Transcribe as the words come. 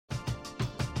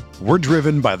We're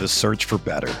driven by the search for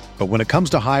better. But when it comes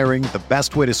to hiring, the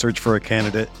best way to search for a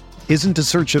candidate isn't to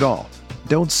search at all.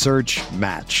 Don't search,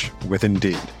 match with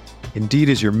Indeed. Indeed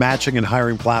is your matching and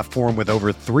hiring platform with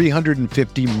over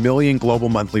 350 million global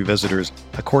monthly visitors,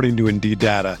 according to Indeed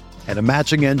data, and a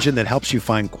matching engine that helps you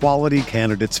find quality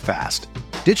candidates fast.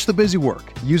 Ditch the busy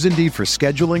work. Use Indeed for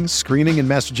scheduling, screening, and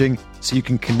messaging so you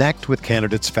can connect with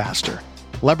candidates faster.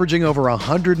 Leveraging over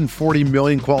 140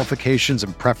 million qualifications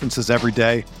and preferences every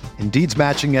day, Indeed's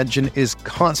matching engine is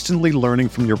constantly learning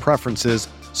from your preferences,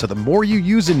 so the more you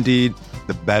use Indeed,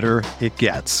 the better it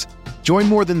gets. Join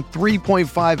more than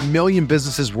 3.5 million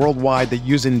businesses worldwide that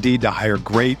use Indeed to hire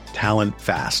great talent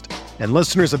fast. And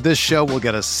listeners of this show will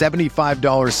get a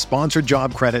 $75 sponsored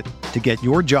job credit to get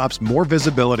your jobs more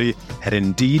visibility at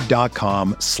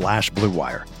Indeed.com/Blue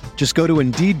Wire. Just go to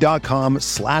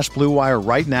Indeed.com/Blue Wire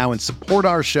right now and support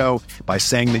our show by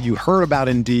saying that you heard about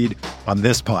Indeed on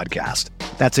this podcast.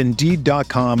 That's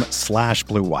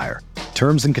Indeed.com/Blue Wire.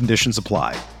 Terms and conditions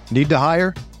apply. Need to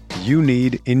hire? You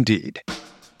need Indeed.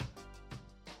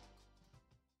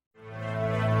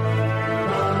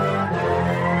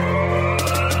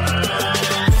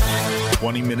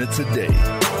 20 minutes a day,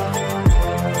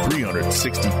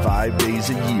 365 days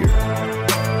a year.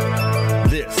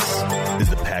 This is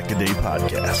the Pack-A-Day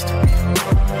Podcast.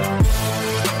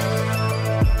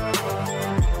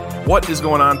 What is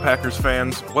going on, Packers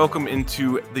fans? Welcome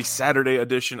into the Saturday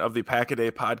edition of the Pack-A-Day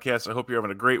Podcast. I hope you're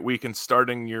having a great weekend,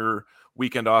 starting your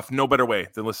weekend off. No better way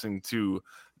than listening to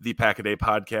the Pack-A-Day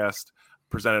Podcast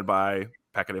presented by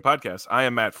Pack-A-Day Podcast. I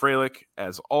am Matt Freilich,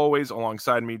 as always,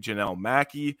 alongside me, Janelle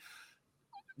Mackey.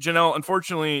 Janelle,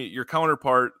 unfortunately, your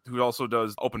counterpart, who also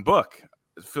does Open Book,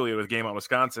 affiliated with Game On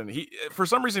Wisconsin, for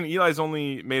some reason, Eli's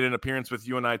only made an appearance with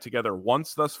you and I together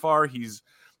once thus far. He's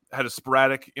had a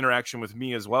sporadic interaction with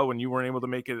me as well when you weren't able to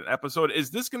make it an episode.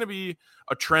 Is this going to be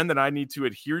a trend that I need to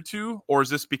adhere to, or is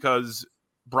this because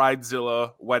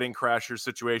Bridezilla Wedding Crasher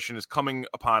situation is coming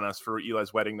upon us for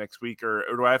Eli's wedding next week, or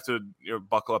do I have to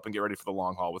buckle up and get ready for the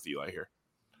long haul with Eli here?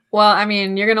 Well, I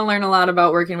mean, you're going to learn a lot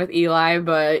about working with Eli,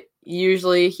 but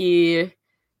usually he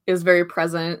is very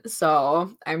present.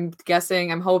 So I'm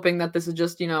hoping that this is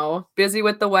just, busy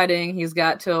with the wedding. He's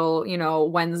got till,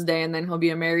 Wednesday, and then he'll be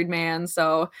a married man.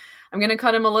 So I'm going to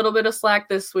cut him a little bit of slack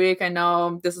this week. I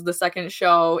know this is the second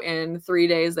show in 3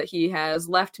 days that he has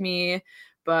left me,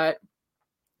 but,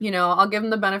 I'll give him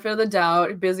the benefit of the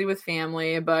doubt, busy with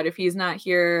family. But if he's not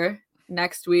here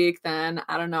next week, then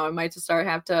I don't know, I might just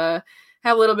have to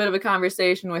have a little bit of a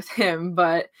conversation with him.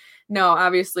 But no,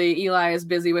 obviously Eli is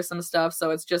busy with some stuff.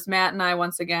 So it's just Matt and I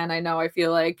once again. I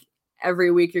feel like every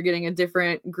week you're getting a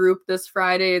different group this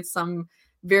Friday. It's some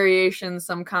variation,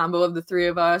 some combo of the three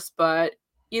of us. But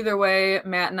either way,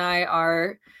 Matt and I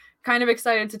are kind of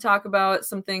excited to talk about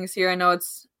some things here. I know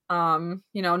it's,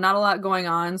 not a lot going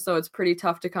on, so it's pretty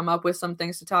tough to come up with some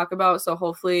things to talk about. So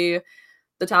hopefully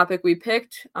the topic we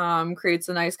picked creates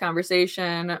a nice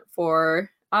conversation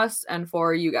for us and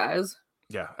for you guys.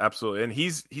 Yeah, absolutely. And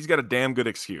he's got a damn good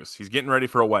excuse. He's getting ready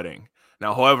for a wedding.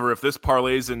 Now, however, if this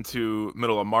parlays into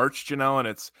middle of March, Janelle, and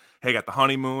it's, hey, got the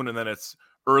honeymoon, and then it's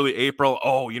early April,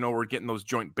 we're getting those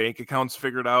joint bank accounts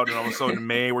figured out, and all of a sudden in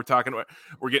May we're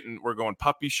going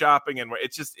puppy shopping, and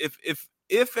it's just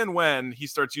if and when he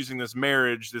starts using this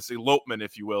marriage, this elopement,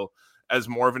 if you will, as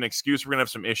more of an excuse, we're gonna have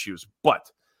some issues.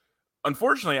 But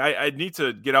unfortunately, I need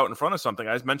to get out in front of something.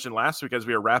 I mentioned last week as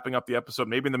we were wrapping up the episode,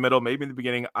 maybe in the middle, maybe in the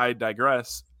beginning, I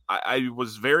digress. I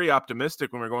was very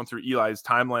optimistic when we were going through Eli's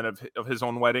timeline of his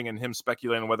own wedding and him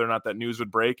speculating whether or not that news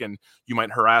would break and you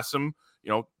might harass him,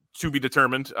 to be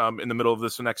determined in the middle of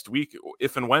this next week,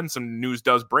 if and when some news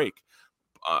does break.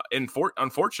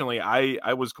 Unfortunately,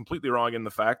 I was completely wrong in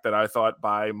the fact that I thought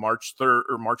by March 3rd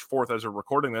or March 4th, as we're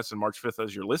recording this, and March 5th,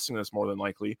 as you're listening to this, more than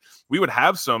likely, we would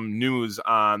have some news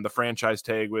on the franchise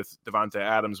tag with Davante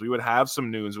Adams. We would have some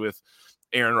news with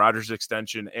Aaron Rodgers'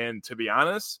 extension. And to be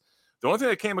honest, the only thing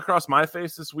that came across my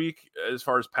face this week as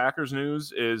far as Packers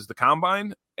news is the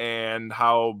combine and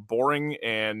how boring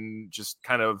and just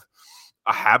kind of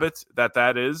a habit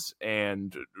that is,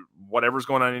 and whatever's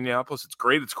going on in Indianapolis, it's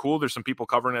great, it's cool. There's some people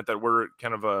covering it that we're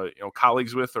kind of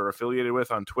colleagues with or affiliated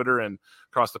with on Twitter and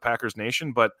across the Packers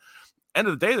nation, but end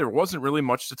of the day, there wasn't really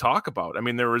much to talk about. I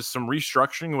mean, there was some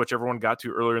restructuring, which everyone got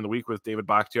to earlier in the week with David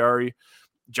Bakhtiari.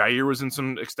 Jair was in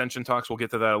some extension talks. We'll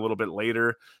get to that a little bit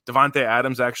later. Davante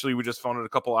Adams, actually, we just found it a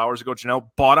couple hours ago, Janelle,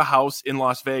 bought a house in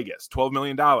Las Vegas, $12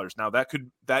 million. Now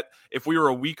that if we were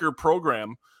a weaker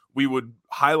program, we would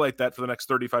highlight that for the next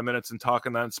 35 minutes and talk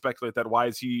on that and speculate that why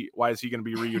is he going to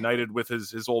be reunited with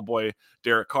his old boy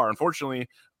Derek Carr. Unfortunately,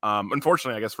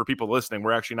 I guess for people listening,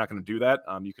 we're actually not going to do that.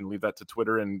 You can leave that to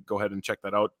Twitter and go ahead and check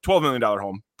that out. $12 million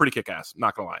home, pretty kick-ass,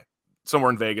 not gonna lie.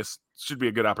 Somewhere in Vegas should be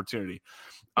a good opportunity.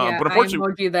 Yeah, but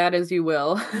unfortunately, I emoji that as you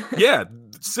will. yeah,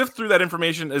 sift through that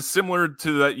information is similar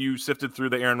to that you sifted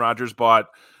through the Aaron Rodgers bought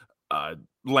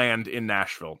land in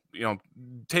Nashville.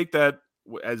 Take that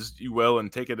as you will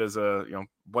and take it as a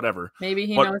whatever. Maybe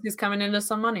he knows he's coming into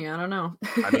some money. I don't know.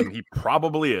 I mean, he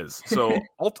probably is. So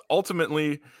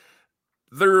ultimately,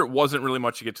 there wasn't really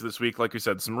much to get to this week. Like we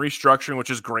said, some restructuring, which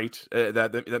is great.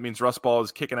 That means Russ Ball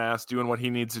is kicking ass, doing what he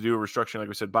needs to do. Restructuring, like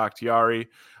we said, Bakhtiari.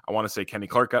 I want to say Kenny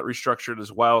Clark got restructured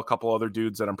as well. A couple other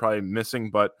dudes that I'm probably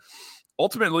missing, but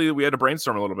ultimately we had to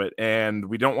brainstorm a little bit, and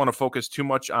we don't want to focus too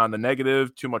much on the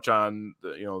negative, too much on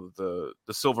the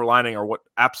silver lining or what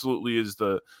absolutely is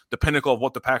the pinnacle of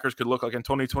what the Packers could look like in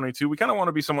 2022. We kind of want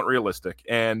to be somewhat realistic,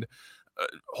 and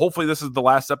hopefully this is the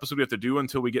last episode we have to do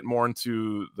until we get more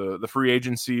into the free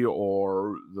agency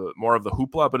or the more of the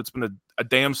hoopla, but it's been a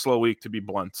damn slow week, to be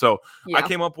blunt. So yeah. I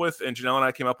came up with, and Janelle and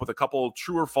I came up with a couple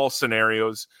true or false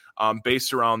scenarios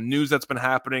based around news that's been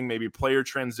happening, maybe player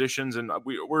transitions, and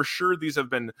we're sure these have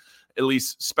been at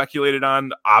least speculated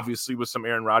on, obviously with some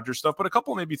Aaron Rodgers stuff, but a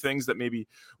couple maybe things that maybe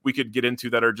we could get into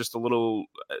that are just a little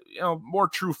more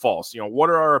true false. What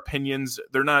are our opinions?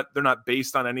 They're not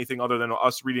based on anything other than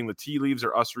us reading the tea leaves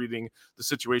or us reading the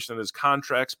situation of his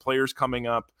contracts, players coming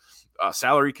up,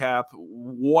 salary cap,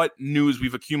 what news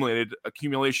we've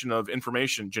accumulation of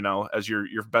information, Janelle, as your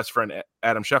best friend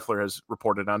Adam Scheffler has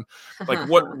reported on. Like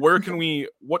what can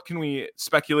we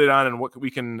speculate on, and what we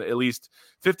can at least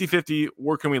 50-50,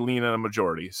 where can we lean on a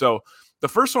majority? So the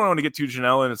first one I want to get to,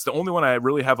 Janelle, and it's the only one I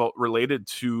really have related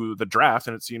to the draft,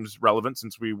 and it seems relevant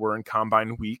since we were in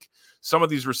Combine week. Some of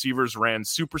these receivers ran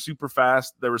super, super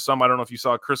fast. There were some, I don't know if you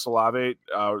saw Chris Olave,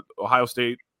 Ohio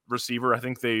State receiver. I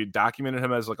think they documented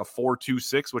him as like a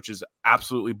 4.26, which is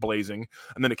absolutely blazing.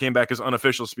 And then it came back his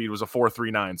unofficial speed was a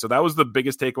 4.39. So that was the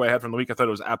biggest takeaway I had from the week. I thought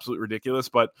it was absolutely ridiculous,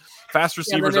 but fast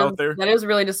receivers out there. That is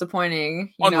really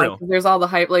disappointing. Unreal. There's all the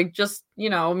hype, like just,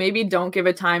 maybe don't give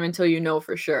it time until you know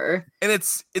for sure. And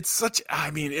it's such,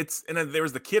 and there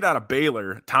was the kid out of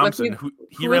Baylor, Thompson,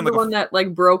 who ran the one that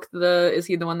like broke is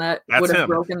he the one that would have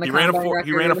broken the combine record?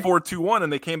 He ran a 4.21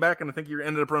 and they came back and I think he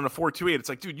ended up running a 4.28. It's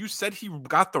like, dude, you said he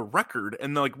got the record,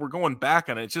 and like we're going back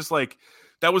on it. It's just like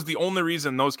that was the only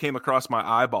reason those came across my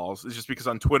eyeballs, is just because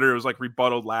on Twitter it was like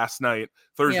rebutted last night,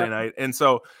 Thursday night. And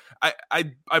so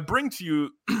I bring to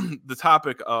you the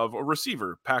topic of a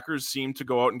receiver. Packers seem to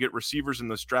go out and get receivers in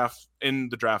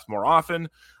the draft more often.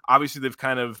 Obviously they've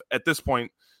kind of at this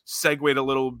point segued a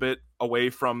little bit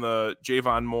away from the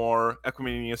Javon Moore,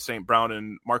 Equanimeous St. Brown,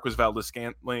 and Marquez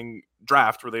Valdes-Scantling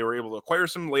draft, where they were able to acquire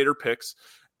some later picks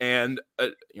and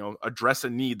address a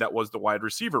need that was the wide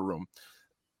receiver room.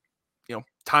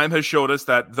 Time has showed us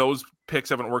that those picks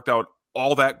haven't worked out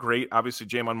all that great. Obviously,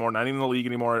 Javon Moore not even in the league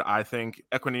anymore. I think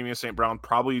Equanimeous St. Brown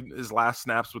probably his last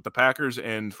snaps with the Packers,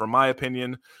 and from my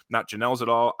opinion, not Janelle's at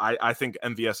all, I think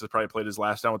MVS has probably played his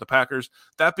last down with the Packers.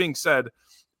 That being said,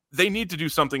 they need to do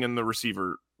something in the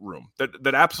receiver room.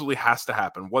 That absolutely has to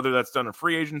happen, whether that's done in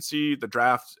free agency, the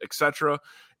draft, etc.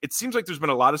 It seems like there's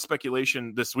been a lot of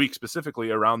speculation this week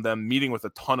specifically around them meeting with a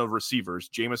ton of receivers.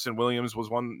 Jameson Williams was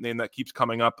one name that keeps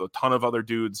coming up, a ton of other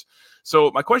dudes.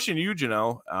 So my question to you,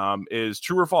 Janelle, is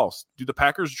true or false? Do the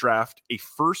Packers draft a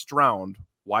first-round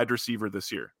wide receiver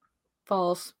this year?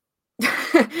 False.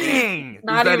 Dang,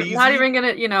 not even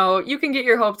gonna, you can get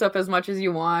your hopes up as much as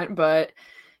you want, but,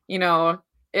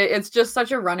 it's just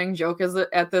such a running joke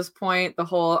at this point. The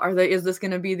whole, is this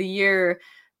going to be the year?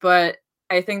 But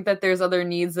I think that there's other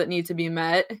needs that need to be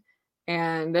met.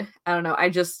 And I don't know.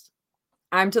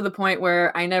 I'm to the point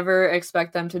where I never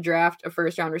expect them to draft a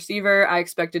first round receiver. I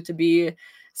expect it to be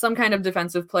some kind of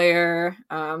defensive player.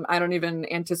 I don't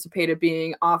even anticipate it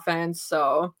being offense.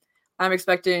 So I'm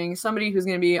expecting somebody who's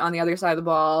going to be on the other side of the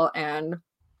ball. And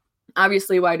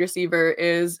obviously wide receiver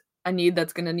is a need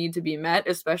that's going to need to be met,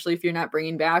 especially if you're not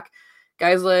bringing back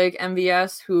guys like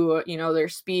MVS, who, their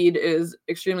speed is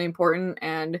extremely important.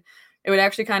 And it would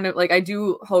actually kind of like, I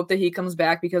do hope that he comes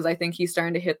back, because I think he's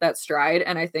starting to hit that stride.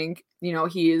 And I think,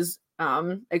 he's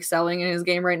excelling in his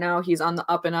game right now. He's on the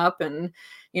up and up. And,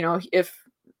 if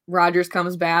Rodgers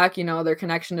comes back, their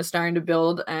connection is starting to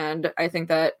build. And I think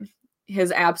that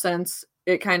his absence,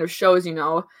 it kind of shows,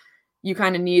 you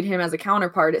kind of need him as a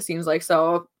counterpart, it seems like.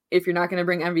 So if you're not going to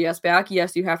bring MVS back,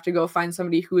 yes, you have to go find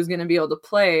somebody who's going to be able to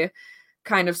play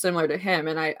kind of similar to him.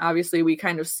 And obviously we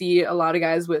kind of see a lot of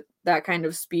guys with that kind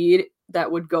of speed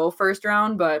that would go first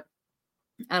round, but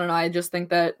I don't know. I just think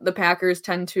that the Packers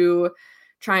tend to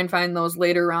try and find those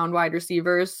later round wide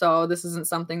receivers. So this isn't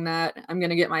something that I'm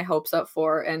going to get my hopes up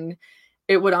for. And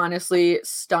it would honestly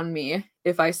stun me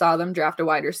if I saw them draft a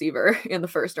wide receiver in the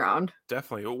first round.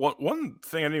 Definitely. One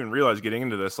thing I didn't even realize getting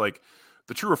into this, like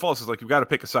the true or false is like, you've got to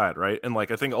pick a side, right? And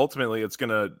like, I think ultimately it's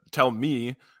going to tell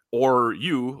me or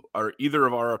you or either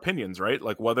of our opinions, right?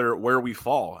 Like where we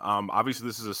fall. Obviously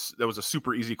that was a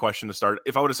super easy question to start.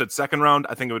 If I would have said second round,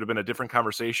 I think it would have been a different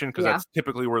conversation because that's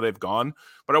typically where they've gone.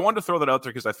 But I wanted to throw that out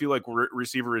there because I feel like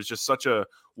receiver is just such a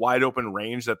wide open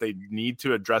range that they need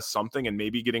to address something, and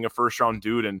maybe getting a first round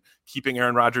dude and keeping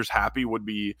Aaron Rodgers happy would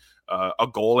be a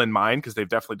goal in mind, because they've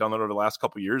definitely done that over the last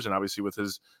couple of years. And obviously with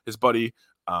his buddy,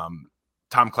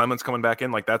 Tom Clements coming back in,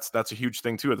 like that's a huge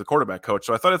thing too, as the quarterback coach.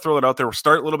 So I thought I'd throw that out there. We'll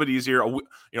start a little bit easier.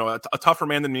 A tougher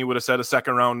man than me would have said a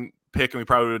second round pick, and we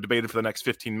probably would have debated for the next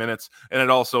 15 minutes. And it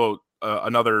also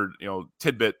another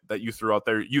tidbit that you threw out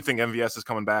there. You think MVS is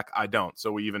coming back? I don't.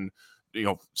 So we even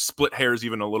split hairs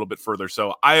even a little bit further.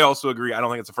 So I also agree. I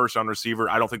don't think it's a first round receiver.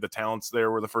 I don't think the talent's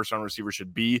there where the first round receiver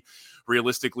should be.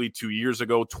 Realistically, 2 years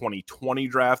ago, 2020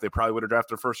 draft, they probably would have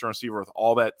drafted a first round receiver with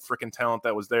all that freaking talent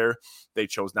that was there. They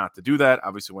chose not to do that.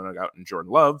 Obviously went out in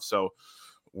Jordan Love. So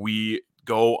we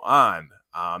go on.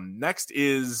 Next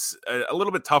is a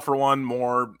little bit tougher one,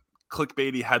 more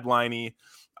clickbaity, headliney.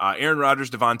 Aaron Rodgers,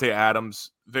 Davante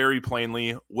Adams. Very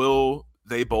plainly, will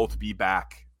they both be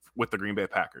back with the Green Bay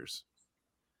Packers?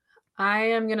 I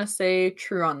am going to say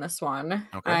true on this one.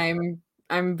 Okay.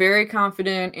 I'm very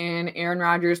confident in Aaron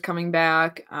Rodgers coming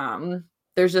back.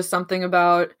 There's just something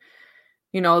about,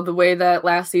 the way that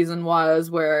last season was,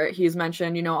 where he's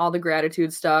mentioned, all the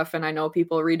gratitude stuff. And I know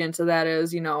people read into that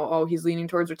as, he's leaning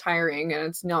towards retiring.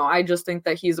 And I just think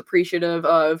that he's appreciative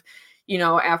of,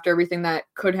 after everything that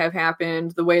could have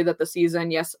happened, the way that the season,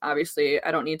 yes, obviously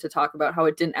I don't need to talk about how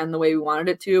it didn't end the way we wanted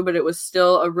it to, but it was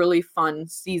still a really fun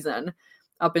season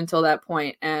up until that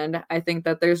point. And I think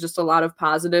that there's just a lot of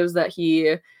positives that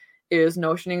he is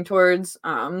notioning towards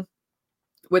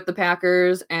with the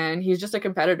Packers, and he's just a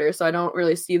competitor. So I don't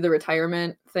really see the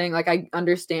retirement thing. Like, I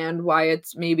understand why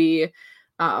it's maybe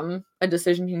a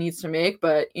decision he needs to make,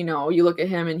 but you look at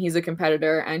him and he's a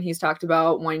competitor, and he's talked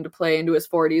about wanting to play into his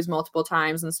 40s multiple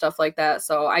times and stuff like that.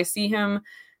 So I see him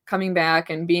coming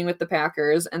back and being with the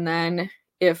Packers. And then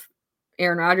if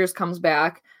Aaron Rodgers comes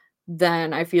back,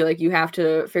 then I feel like you have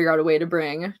to figure out a way to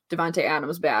bring Davante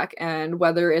Adams back. And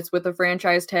whether it's with a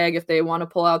franchise tag, if they want to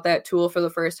pull out that tool for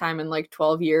the first time in like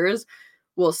 12 years,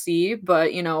 we'll see.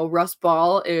 But, Russ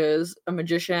Ball is a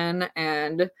magician,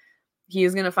 and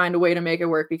he's going to find a way to make it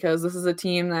work, because this is a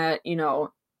team that,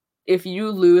 if you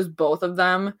lose both of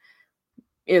them,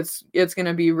 it's going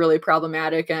to be really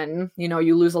problematic. And,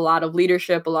 you lose a lot of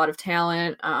leadership, a lot of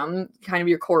talent, kind of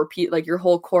your core, like your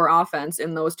whole core offense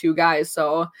in those two guys.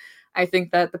 So I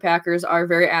think that the Packers are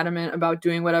very adamant about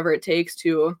doing whatever it takes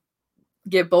to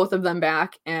get both of them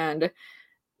back. And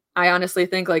I honestly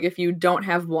think, like, if you don't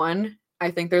have one,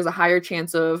 I think there's a higher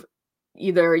chance of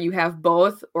either you have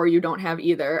both or you don't have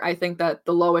either. I think that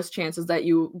the lowest chance is that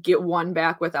you get one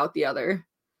back without the other.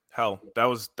 Hell, that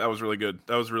was really good.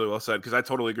 That was really well said, because I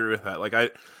totally agree with that. Like,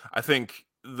 I think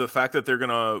the fact that they're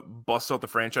gonna bust out the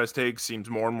franchise tag seems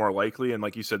more and more likely. And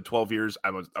like you said, 12 years.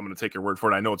 I'm gonna take your word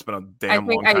for it. I know it's been a damn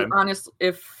long time. Honestly,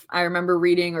 if I remember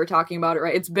reading or talking about it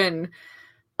right, it's been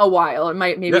a while. It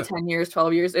might maybe 10 years,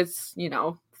 12 years. It's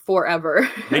forever.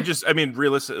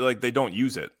 Realistically, like, they don't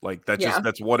use it. Like,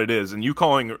 that's what it is. And you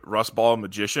calling Russ Ball a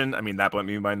magician, that might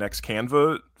be my next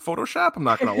Canva Photoshop. I'm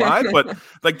not gonna lie, but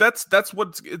like that's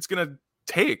what it's gonna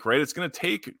take, right? It's gonna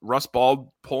take Russ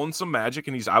Ball pulling some magic,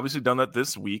 and he's obviously done that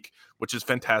this week, which is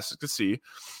fantastic to see.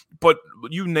 But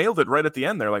you nailed it right at the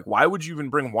end there. Like, why would you even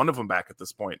bring one of them back at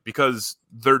this point? Because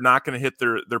they're not going to hit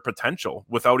their potential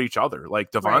without each other.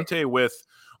 Like, Davante with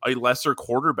a lesser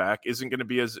quarterback isn't going to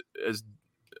be as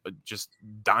just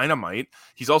dynamite.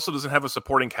 He's also doesn't have a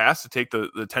supporting cast to take the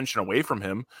attention away from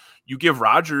him. You give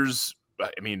Rodgers,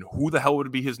 who the hell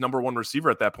would be his number one receiver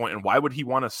at that point, and why would he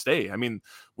want to stay?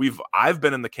 I've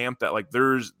been in the camp that, like,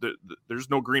 there's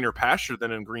no greener pasture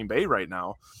than in Green Bay right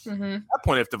now. Mm-hmm. At that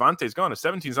point, if Davante's gone, if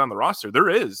 17's on the roster, there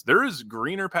is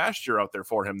greener pasture out there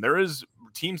for him. There is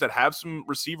teams that have some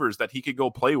receivers that he could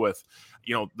go play with.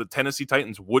 The Tennessee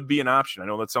Titans would be an option. I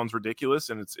know that sounds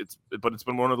ridiculous, and but it's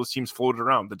been one of those teams floated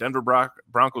around. The Denver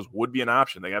Broncos would be an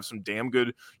option. They have some damn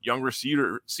good young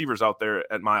receivers out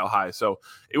there at Mile High. So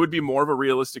it would be more of a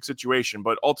realistic situation,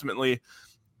 but ultimately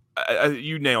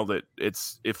you nailed it.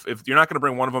 It's if you're not going to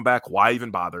bring one of them back, why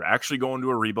even bother? Actually go into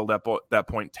a rebuild at that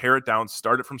point, tear it down,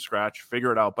 start it from scratch,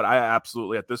 figure it out. But I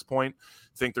absolutely at this point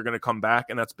think they're going to come back,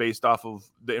 and that's based off of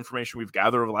the information we've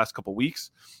gathered over the last couple of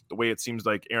weeks, the way it seems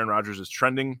like Aaron Rodgers is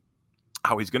trending,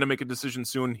 how he's going to make a decision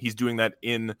soon. He's doing that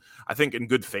I think in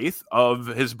good faith of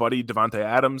his buddy Davante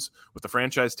Adams with the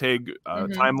franchise tag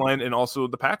timeline, and also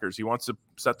the Packers. He wants to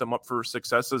set them up for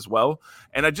success as well.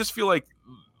 And I just feel like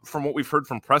from what we've heard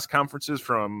from press conferences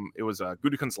it was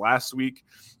Gutekunst last week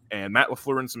and Matt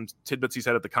LaFleur and some tidbits he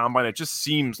said at the combine, it just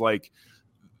seems like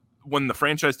when the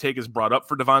franchise tag is brought up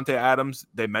for Davante Adams,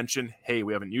 they mention, hey,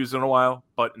 we haven't used it in a while,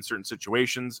 but in certain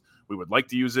situations, we would like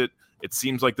to use it. It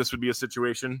seems like this would be a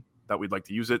situation that we'd like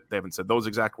to use it. They haven't said those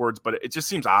exact words, but it just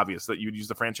seems obvious that you'd use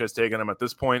the franchise tag on him at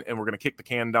this point, and we're going to kick the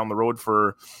can down the road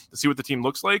to see what the team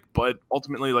looks like. But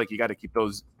ultimately, like, you got to keep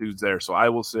those dudes there. So I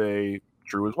will say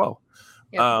true as well.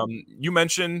 Yep. You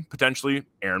mentioned potentially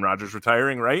Aaron Rodgers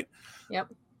retiring, right? Yep.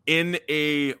 In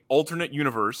a alternate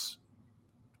universe,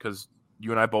 because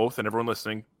you and I both and everyone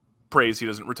listening prays he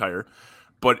doesn't retire,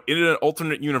 but in an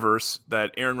alternate universe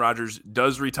that Aaron Rodgers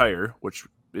does retire, which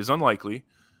is unlikely,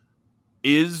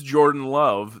 is Jordan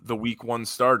Love the week 1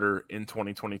 starter in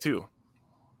 2022?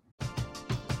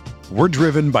 We're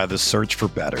driven by the search for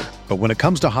better. But when it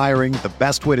comes to hiring, the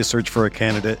best way to search for a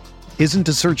candidate isn't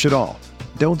to search at all.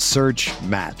 Don't search,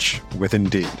 match with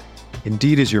Indeed.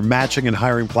 Indeed is your matching and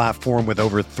hiring platform with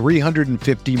over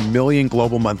 350 million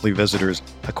global monthly visitors,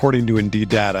 according to Indeed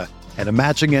data, and a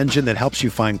matching engine that helps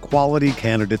you find quality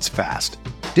candidates fast.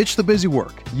 Ditch the busy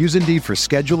work. Use Indeed for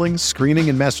scheduling, screening,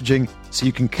 and messaging so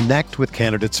you can connect with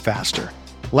candidates faster.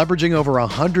 Leveraging over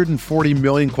 140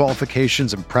 million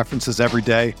qualifications and preferences every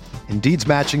day, Indeed's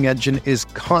matching engine is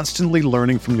constantly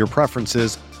learning from your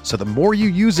preferences, so the more you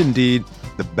use Indeed,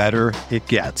 the better it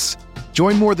gets.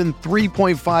 Join more than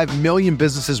 3.5 million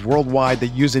businesses worldwide that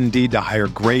use Indeed to hire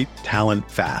great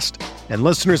talent fast. And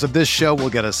listeners of this show will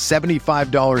get a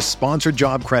 $75 sponsored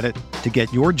job credit to get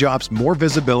your jobs more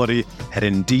visibility at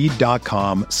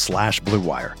Indeed.com/Blue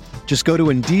Wire. Just go to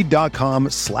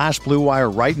Indeed.com/Blue Wire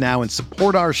right now and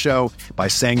support our show by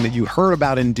saying that you heard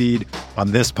about Indeed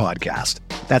on this podcast.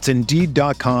 That's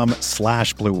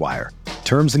Indeed.com/Blue Wire.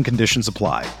 Terms and conditions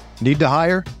apply. Need to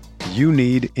hire? You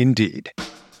need Indeed.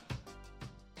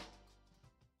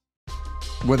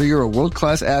 Whether you're a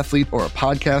world-class athlete or a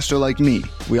podcaster like me,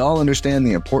 we all understand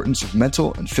the importance of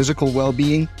mental and physical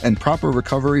well-being and proper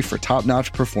recovery for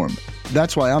top-notch performance.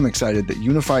 That's why I'm excited that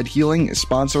Unified Healing is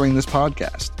sponsoring this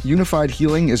podcast. Unified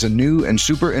Healing is a new and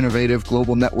super innovative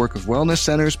global network of wellness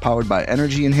centers powered by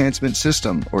Energy Enhancement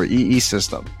System, or EE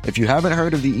System. If you haven't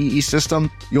heard of the EE System,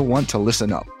 you'll want to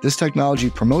listen up. This technology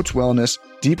promotes wellness,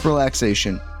 deep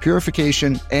relaxation,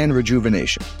 purification, and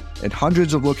rejuvenation. At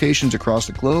hundreds of locations across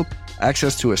the globe,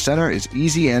 access to a center is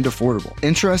easy and affordable.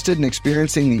 Interested in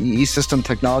experiencing the EE System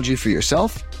technology for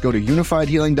yourself? Go to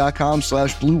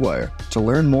unifiedhealing.com/Blue Wire to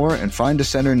learn more and find a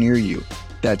center near you.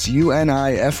 That's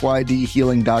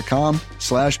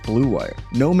UNIFYDhealing.com/Blue Wire.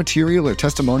 No material or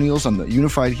testimonials on the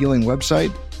Unified Healing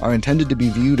website are intended to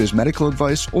be viewed as medical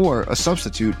advice or a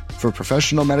substitute for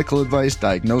professional medical advice,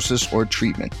 diagnosis, or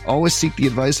treatment. Always seek the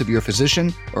advice of your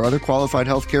physician or other qualified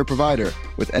healthcare provider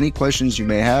with any questions you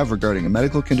may have regarding a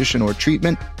medical condition or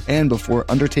treatment and before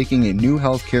undertaking a new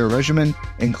healthcare regimen,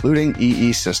 including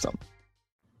EE System.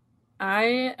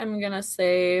 I am going to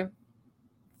say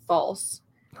false.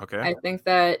 Okay. I think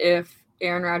that if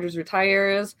Aaron Rodgers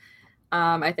retires,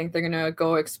 I think they're going to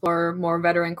go explore more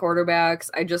veteran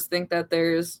quarterbacks. I just think that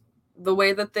there's the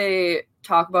way that they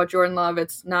talk about Jordan Love.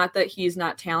 It's not that he's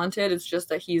not talented. It's just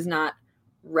that he's not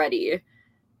ready.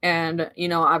 And,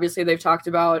 obviously they've talked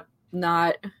about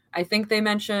I think they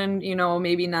mentioned,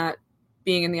 maybe not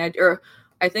being in the idea, or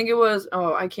I think it was,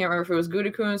 I can't remember if it was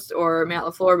Gutekunst or Matt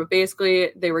LaFleur, but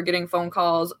basically they were getting phone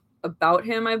calls about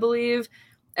him, I believe.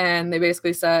 And they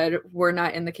basically said, we're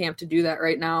not in the camp to do that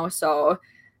right now. So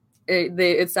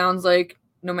it sounds like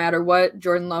no matter what,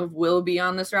 Jordan Love will be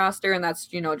on this roster. And that's,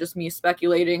 just me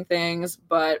speculating things.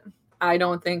 But I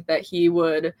don't think that he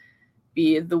would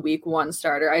be the week 1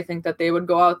 starter. I think that they would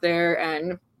go out there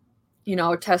and,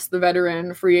 test the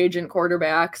veteran free agent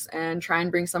quarterbacks and try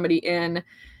and bring somebody in.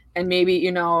 And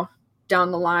maybe, down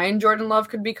the line, Jordan Love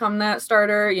could become that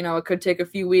starter. It could take a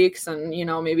few weeks and,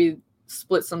 maybe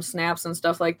split some snaps and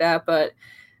stuff like that. But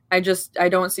I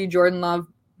don't see Jordan Love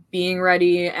being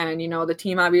ready. And, the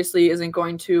team obviously isn't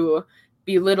going to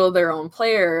belittle their own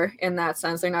player in that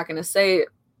sense. They're not going to say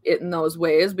it in those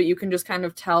ways, but you can just kind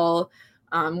of tell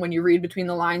when you read between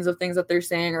the lines of things that they're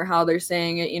saying or how they're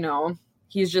saying it,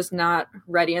 he's just not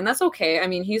ready. And that's okay. I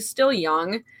mean, he's still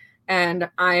young And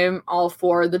I am all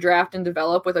for the draft and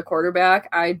develop with a quarterback.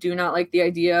 I do not like the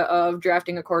idea of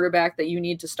drafting a quarterback that you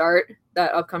need to start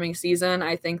that upcoming season.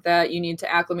 I think that you need to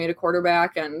acclimate a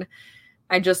quarterback, and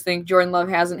I just think Jordan Love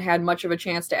hasn't had much of a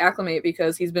chance to acclimate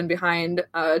because he's been behind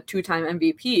a 2-time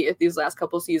MVP these last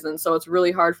couple seasons. So it's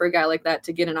really hard for a guy like that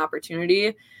to get an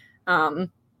opportunity.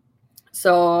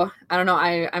 So I don't know.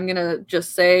 I'm going to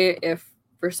just say, if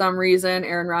for some reason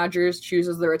Aaron Rodgers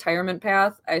chooses the retirement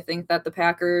path, I think that the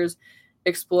Packers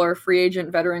explore free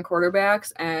agent veteran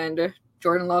quarterbacks, and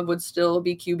Jordan Love would still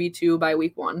be QB2 by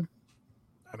week 1.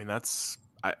 I mean,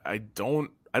 I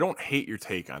don't hate your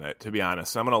take on it, to be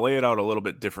honest. I'm going to lay it out a little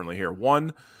bit differently here.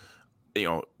 One,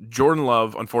 Jordan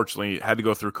Love, unfortunately, had to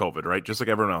go through COVID, right? Just like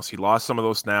everyone else. He lost some of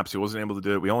those snaps. He wasn't able to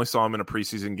do it. We only saw him in a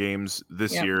preseason games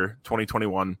this year,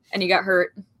 2021. And he got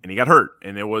hurt. And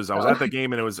I was at that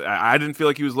game, and I didn't feel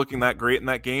like he was looking that great in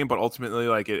that game, but ultimately,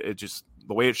 like, it just,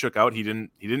 the way it shook out, he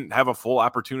didn't have a full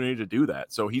opportunity to do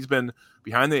that. So he's been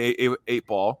behind the eight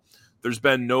ball. There's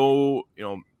been no,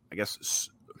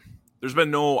 there's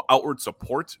been no outward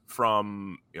support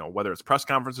from, whether it's press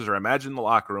conferences or imagine the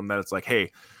locker room, that it's like,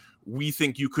 hey, we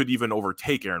think you could even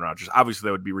overtake Aaron Rodgers. Obviously,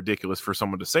 that would be ridiculous for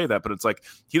someone to say that, but it's like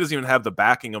he doesn't even have the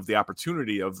backing of the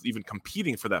opportunity of even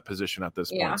competing for that position at this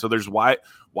point. So there's why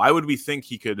would we think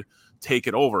he could take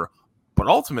it over? But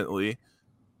ultimately,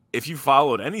 if you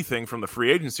followed anything from the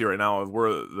free agency right now of where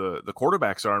the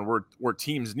quarterbacks are and where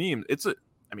teams need,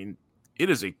 it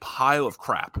is a pile of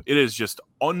crap. It is just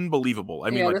unbelievable.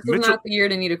 I mean, like, this is not the year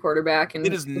to need a quarterback.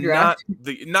 It is not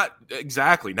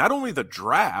exactly. Not only the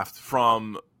draft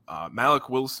from Malik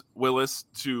Willis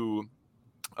to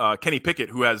Kenny Pickett,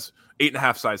 who has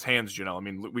 8.5 size hands, Janelle. I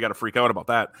mean, we got to freak out about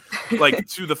that. Like,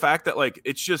 to the fact that, like,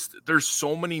 it's just, there's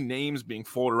so many names being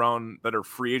floated around that are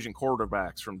free agent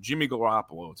quarterbacks, from Jimmy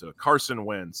Garoppolo to Carson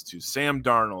Wentz to Sam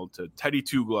Darnold to Teddy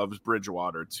Two Gloves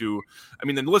Bridgewater to,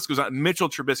 the list goes on, Mitchell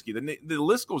Trubisky. The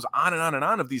list goes on and on and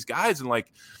on of these guys. And, like,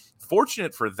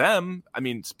 fortunate for them,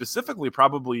 specifically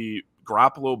probably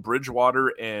Garoppolo, Bridgewater,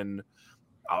 and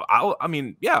I'm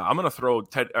going to throw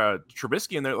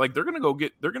Trubisky in there. Like, they're going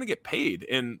to get paid,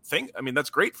 and that's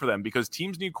great for them, because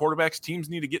teams need quarterbacks. Teams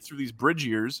need to get through these bridge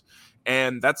years,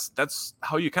 and that's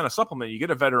how you kind of supplement. You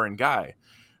get a veteran guy.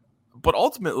 But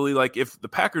ultimately, like, if the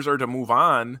Packers are to move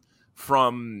on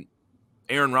from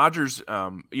Aaron Rodgers,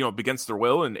 against their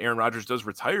will, and Aaron Rodgers does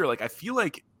retire, like, I feel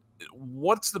like,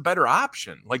 what's the better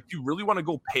option? Like, do you really want to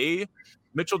go pay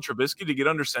Mitchell Trubisky to get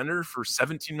under center for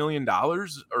 $17 million,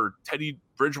 or Teddy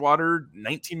Bridgewater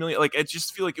 $19 million? Like, I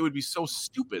just feel like it would be so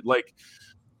stupid. Like,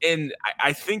 and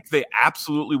I think they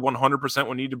absolutely 100%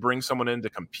 would need to bring someone in to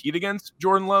compete against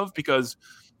Jordan Love, because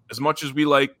as much as we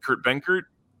like Kurt Benkert,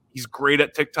 he's great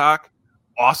at TikTok,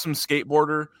 awesome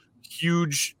skateboarder,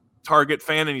 huge Target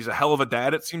fan, and he's a hell of a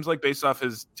dad, it seems like, based off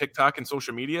his TikTok and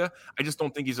social media. I just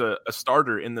don't think he's a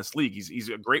starter in this league. He's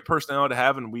a great personality to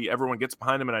have, and everyone gets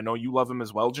behind him, and I know you love him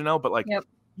as well, Janelle, but, like,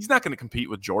 he's not going to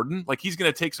compete with Jordan. Like, he's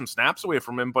going to take some snaps away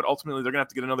from him, but ultimately they're going to have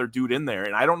to get another dude in there,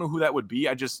 and I don't know who that would be.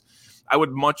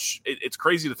 It's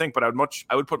crazy to think, but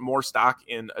I would put more stock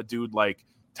in a dude like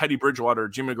Teddy Bridgewater,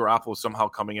 Jimmy Garoppolo somehow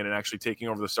coming in and actually taking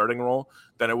over the starting role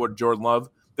than I would Jordan Love.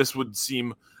 This would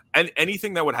seem, and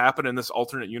anything that would happen in this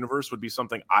alternate universe would be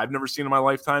something I've never seen in my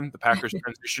lifetime. The Packers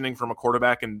transitioning from a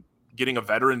quarterback and getting a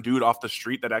veteran dude off the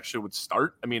street that actually would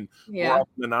start. More often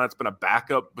than not, it's been a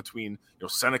backup between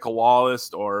Seneca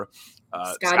Wallace or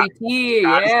Scotty T.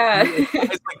 It's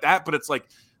like that, but it's like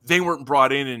they weren't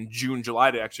brought in June,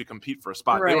 July to actually compete for a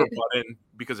spot. Right. They were brought in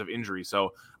because of injury.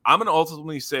 So I'm going to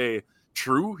ultimately say,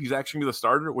 true, he's actually going to be the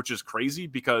starter, which is crazy,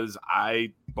 because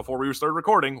before we started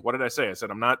recording, what did I say? I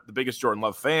said I'm not the biggest Jordan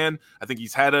Love fan. I think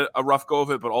he's had a rough go of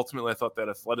it, but ultimately I thought that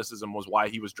athleticism was why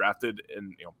he was drafted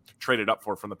and traded up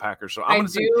for from the Packers. So I'm going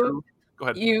to say true. Go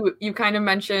ahead. You kind of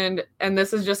mentioned, and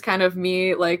this is just kind of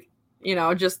me, like,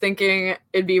 just thinking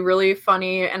it'd be really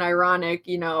funny and ironic,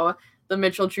 the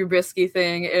Mitchell Trubisky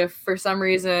thing, if for some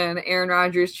reason Aaron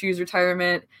Rodgers choose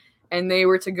retirement and they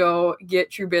were to go get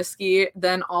Trubisky,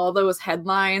 then all those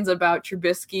headlines about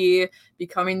Trubisky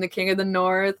becoming the king of the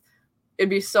North, it'd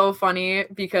be so funny,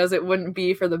 because it wouldn't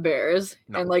be for the Bears.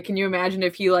 No. And, like, can you imagine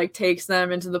if he, like, takes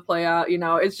them into the playoff?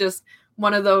 It's just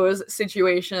one of those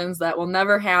situations that will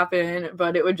never happen,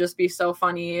 but it would just be so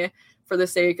funny for the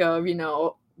sake of,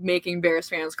 making Bears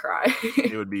fans cry.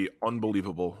 It would be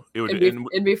unbelievable.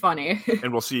 It'd be funny.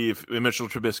 And we'll see if Mitchell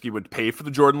Trubisky would pay for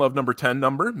the Jordan Love number 10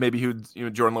 number. Maybe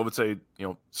Jordan Love would say,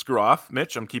 screw off,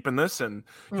 Mitch, I'm keeping this, and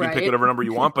you can pick whatever number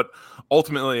you want. But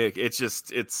ultimately,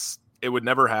 it would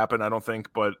never happen, I don't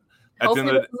think. But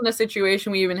hopefully this isn't a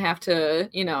situation we even have to,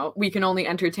 we can only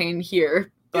entertain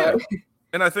here. But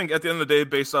And I think at the end of the day,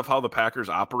 based off how the Packers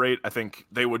operate, I think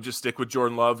they would just stick with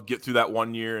Jordan Love, get through that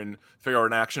 1 year and figure out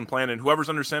an action plan. And whoever's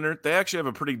under center, they actually have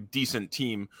a pretty decent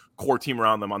core team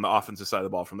around them on the offensive side of the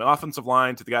ball, from the offensive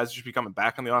line to the guys that should be coming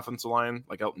back on the offensive line,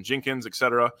 like Elton Jenkins,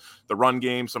 etc. The run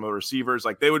game, some of the receivers,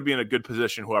 like they would be in a good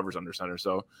position, whoever's under center.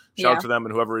 So shout out to them,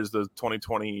 and whoever is the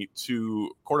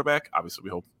 2022 quarterback, obviously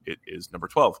we hope it is number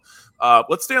 12.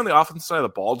 Let's stay on the offensive side of the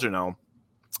ball, Janelle.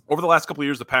 Over the last couple of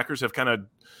years, the Packers have kind of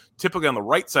typically on the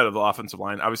right side of the offensive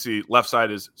line. Obviously, left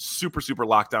side is super, super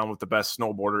locked down with the best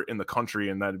snowboarder in the country,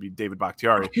 and that'd be David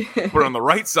Bakhtiari. But on the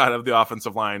right side of the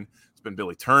offensive line, it's been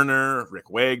Billy Turner, Rick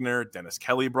Wagner, Dennis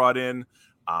Kelly brought in.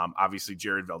 Obviously,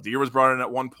 Jared Valdir was brought in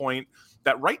at one point.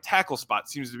 That right tackle spot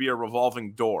seems to be a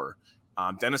revolving door.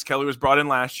 Dennis Kelly was brought in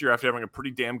last year after having a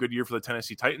pretty damn good year for the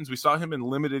Tennessee Titans. We saw him in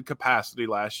limited capacity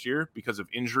last year because of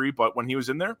injury, but when he was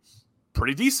in there,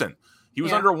 pretty decent. He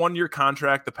was under a 1 year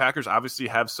contract. The Packers obviously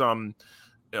have some,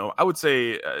 I would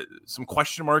say some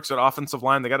question marks at offensive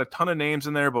line. They got a ton of names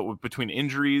in there, but between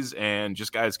injuries and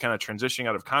just guys kind of transitioning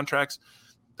out of contracts,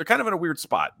 they're kind of in a weird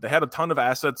spot. They had a ton of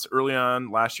assets early on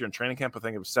last year in training camp. I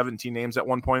think it was 17 names at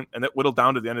one point, and that whittled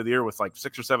down to the end of the year with like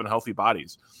 6 or 7 healthy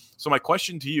bodies. So my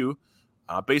question to you,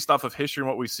 based off of history and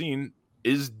what we've seen,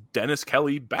 is Dennis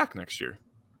Kelly back next year?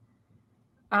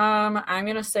 I'm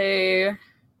going to say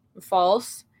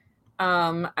false.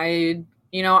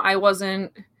 I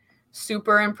wasn't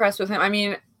super impressed with him. I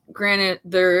mean, granted,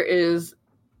 there is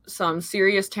some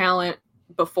serious talent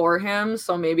before him,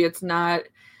 so maybe it's not,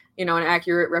 an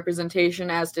accurate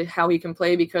representation as to how he can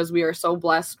play, because we are so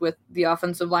blessed with the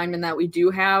offensive linemen that we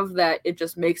do have that it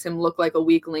just makes him look like a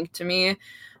weak link to me.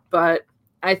 But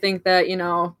I think that,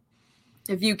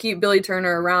 if you keep Billy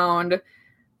Turner around,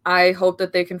 I hope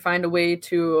that they can find a way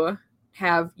to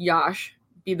have Yash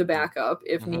be the backup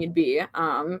if need be.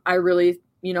 I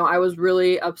was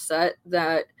really upset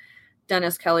that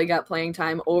Dennis Kelly got playing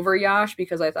time over Yash,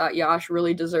 because I thought Yash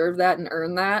really deserved that and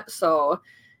earned that. So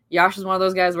Yash is one of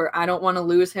those guys where I don't want to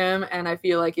lose him. And I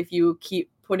feel like if you keep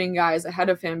putting guys ahead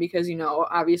of him, because,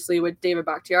 obviously with David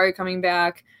Bakhtiari coming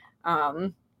back,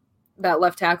 that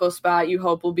left tackle spot you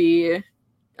hope will be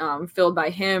filled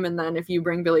by him. And then if you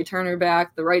bring Billy Turner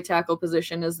back, the right tackle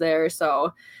position is there.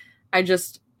 So I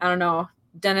don't know.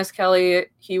 Dennis Kelly,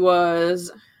 he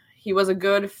was a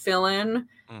good fill-in.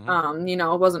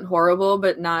 It wasn't horrible,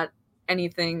 but not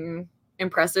anything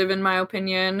impressive in my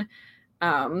opinion.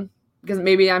 Because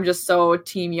maybe I'm just so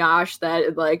team Yash that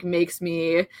it like makes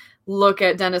me look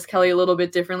at Dennis Kelly a little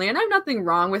bit differently. And I have nothing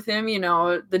wrong with him,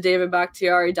 the David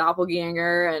Bakhtiari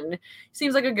doppelganger, and he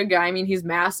seems like a good guy. I mean, he's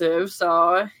massive.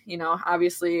 So,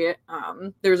 obviously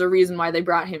there's a reason why they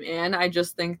brought him in. I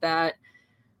just think that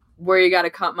where you got to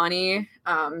cut money,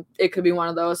 it could be one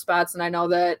of those spots. And I know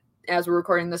that as we're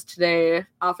recording this today,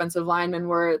 offensive linemen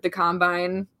were at the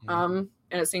combine. And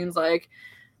it seems like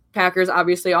Packers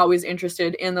obviously always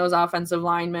interested in those offensive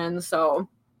linemen. So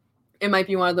it might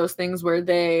be one of those things where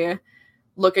they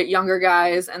look at younger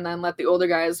guys and then let the older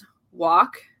guys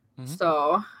walk.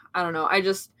 So I don't know.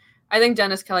 I think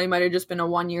Dennis Kelly might have just been a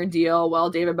 1 year deal while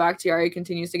David Bakhtiari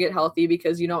continues to get healthy,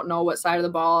 because you don't know what side of the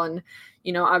ball. And,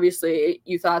 obviously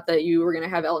you thought that you were going to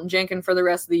have Elton Jenkins for the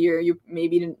rest of the year. You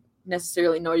maybe didn't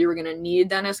necessarily know you were going to need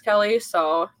Dennis Kelly.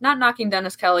 So not knocking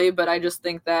Dennis Kelly, but I just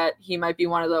think that he might be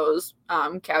one of those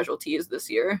casualties this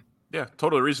year. Yeah,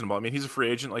 totally reasonable. I mean, he's a free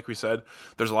agent, like we said.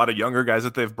 There's a lot of younger guys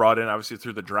that they've brought in, obviously,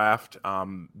 through the draft.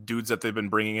 Dudes that they've been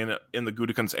bringing in the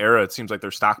Gutekunst era. It seems like they're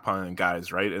stockpiling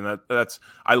guys, right? And that's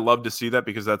I love to see that,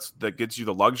 because that gives you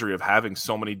the luxury of having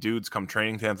so many dudes come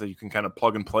training camp that you can kind of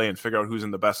plug and play and figure out who's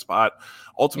in the best spot.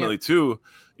 Ultimately, too,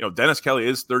 Dennis Kelly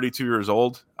is 32 years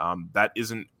old. That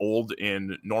isn't old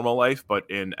in normal life, but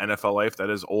in NFL life, that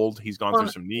is old. He's gone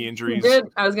through some knee injuries.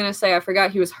 I was going to say, I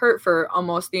forgot he was hurt for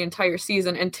almost the entire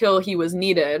season until he was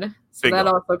needed. So that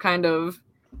also kind of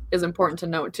is important to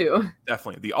note too.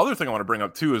 Definitely. The other thing I want to bring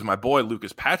up too is my boy,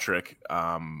 Lucas Patrick.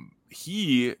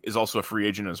 He is also a free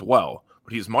agent as well,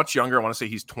 but he's much younger. I want to say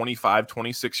he's 25,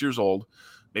 26 years old.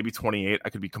 Maybe 28. I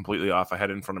could be completely off. I had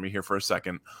it in front of me here for a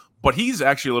second. But he's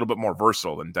actually a little bit more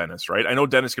versatile than Dennis, right? I know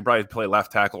Dennis could probably play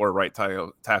left tackle or right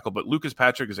tackle, but Lucas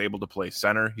Patrick is able to play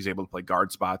center. He's able to play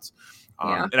guard spots.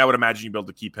 And I would imagine you'd be able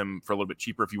to keep him for a little bit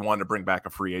cheaper if you wanted to bring back a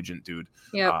free agent dude.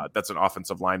 That's an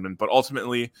offensive lineman. But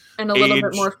ultimately, and a little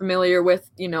bit more familiar with,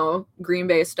 Green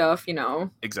Bay stuff,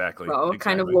 Exactly. So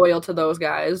kind of loyal to those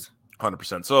guys.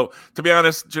 100%. So to be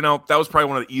honest, Janelle, that was probably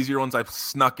one of the easier ones I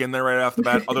snuck in there right off the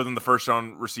bat, other than the first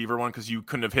round receiver one, because you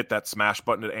couldn't have hit that smash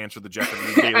button to answer the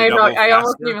Jeopardy daily I know. double I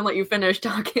almost faster. didn't even let you finish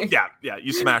talking. Yeah,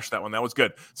 you smashed that one. That was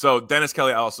good. So Dennis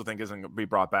Kelly, I also think isn't going to be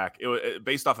brought back. It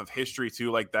based off of history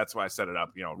too. Like that's why I set it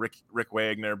up. You know, Rick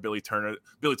Wagner, Billy Turner.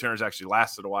 Billy Turner's actually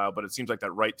lasted a while, but it seems like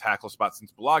that right tackle spot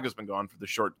since Bulaga's been gone for the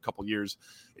short couple years.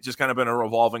 It's just kind of been a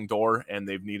revolving door, and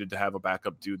they've needed to have a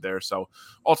backup dude there. So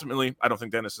ultimately, I don't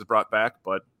think Dennis is brought back,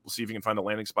 but we'll see if he can find a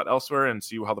landing spot elsewhere and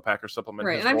see how the Packers supplement.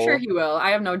 Right, his and I'm role. sure he will. I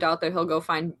have no doubt that he'll go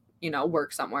find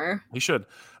work somewhere. He should.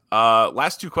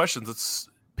 Last two questions. Let's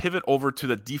pivot over to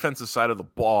the defensive side of the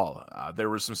ball. There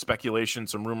was some speculation,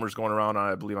 some rumors going around,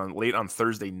 I believe, late on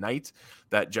Thursday night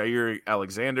that Jair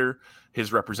Alexander,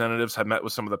 his representatives, had met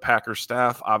with some of the Packers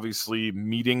staff. Obviously,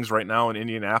 meetings right now in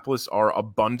Indianapolis are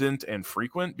abundant and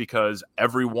frequent because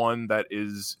everyone that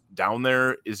is down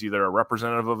there is either a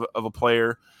representative of a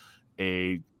player,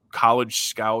 a college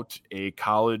scout, a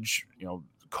college,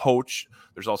 coach.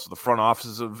 There's also the front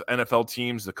offices of NFL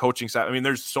teams, the coaching staff. I mean,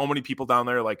 there's so many people down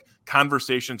there. Like,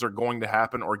 conversations are going to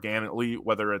happen organically,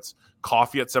 whether it's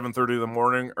coffee at 7:30 in the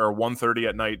morning or 1:30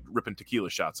 at night ripping tequila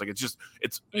shots. Like,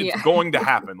 it's going to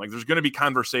happen. Like, there's going to be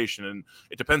conversation, and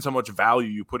it depends how much value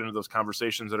you put into those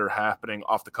conversations that are happening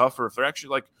off the cuff, or if they're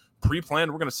actually like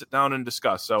pre-planned, we're going to sit down and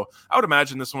discuss. So I would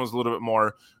imagine this one was a little bit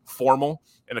more formal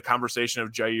in a conversation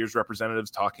of Jair's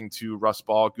representatives talking to Russ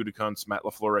Ball, Gutekunst, Matt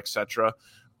LaFleur, etc.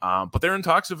 But they're in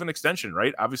talks of an extension,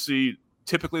 right? Obviously,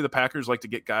 typically the Packers like to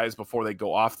get guys before they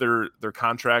go off their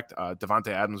contract. Devontae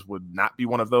Adams would not be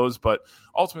one of those, but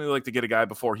ultimately they like to get a guy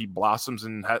before he blossoms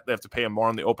and they have to pay him more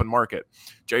on the open market.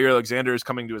 Jair Alexander is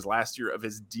coming to his last year of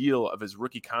his deal, of his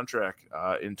rookie contract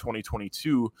in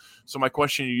 2022. So my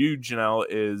question to you, Janelle,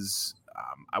 is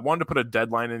I wanted to put a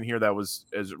deadline in here that was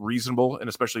as reasonable and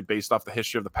especially based off the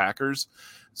history of the Packers.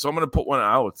 So I'm going to put one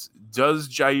out. Does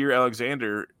Jair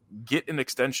Alexander get an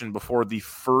extension before the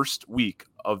first week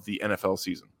of the NFL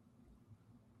season?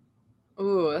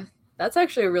 Ooh, that's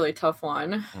actually a really tough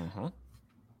one. Mm-hmm.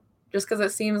 Just because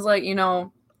it seems like,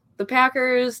 the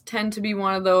Packers tend to be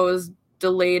one of those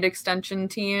delayed extension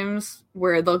teams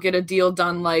where they'll get a deal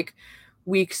done like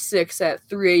week 6 at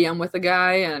 3 a.m. with a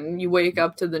guy, and you wake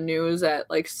up to the news at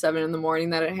like 7 in the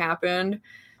morning that it happened.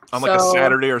 On like a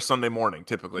Saturday or Sunday morning,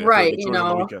 typically. Right, on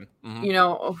the weekend.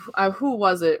 Mm-hmm. Who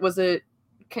was it? Was it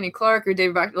Kenny Clark or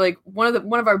David Bach? Like one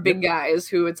of our big guys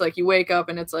who it's like you wake up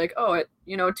and it's like, oh, at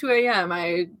 2 a.m.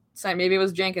 I signed, maybe it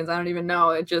was Jenkins. I don't even know.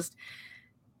 It just,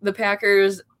 the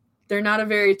Packers, they're not a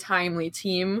very timely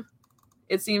team,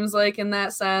 it seems like, in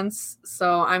that sense.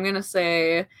 So I'm gonna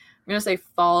say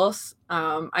false.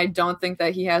 I don't think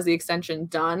that he has the extension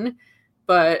done,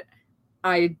 but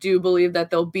I do believe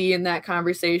that they'll be in that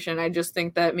conversation. I just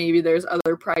think that maybe there's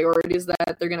other priorities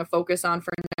that they're going to focus on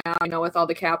for now, with all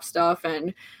the cap stuff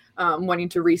and wanting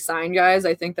to re-sign guys.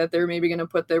 I think that they're maybe going to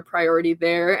put their priority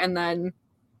there. And then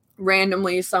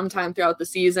randomly sometime throughout the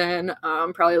season,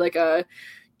 probably like a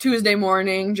Tuesday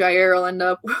morning, Jair will end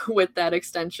up with that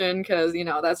extension because,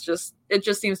 it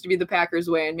just seems to be the Packers'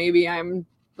 way. And maybe I'm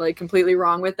like completely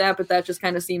wrong with that, but that just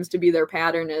kind of seems to be their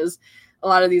pattern, is a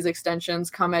lot of these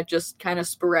extensions come at just kind of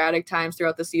sporadic times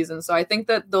throughout the season. So I think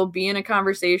that they'll be in a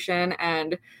conversation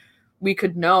and we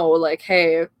could know like,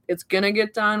 hey, it's going to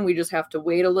get done. We just have to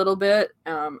wait a little bit.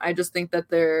 I just think that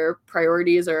their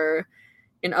priorities are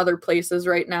in other places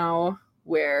right now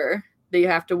where they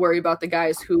have to worry about the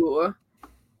guys who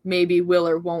maybe will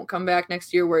or won't come back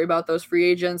next year, worry about those free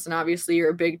agents. And obviously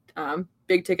your big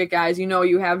ticket guys,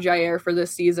 you have Jair for this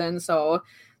season. So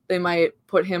they might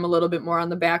put him a little bit more on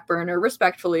the back burner,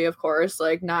 respectfully, of course,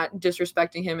 like not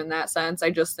disrespecting him in that sense. I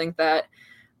just think that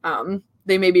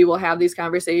they maybe will have these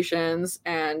conversations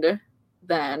and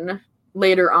then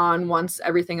later on, once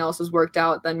everything else is worked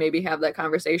out, then maybe have that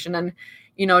conversation. And,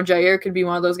 Jair could be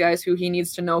one of those guys who he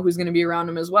needs to know who's going to be around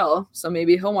him as well. So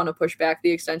maybe he'll want to push back the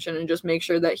extension and just make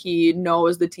sure that he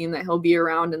knows the team that he'll be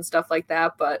around and stuff like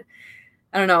that. But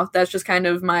I don't know. That's just kind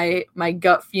of my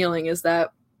gut feeling, is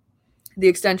that the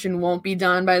extension won't be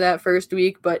done by that first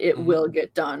week, but it will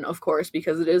get done, of course,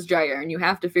 because it is Jair and you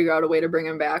have to figure out a way to bring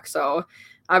him back. So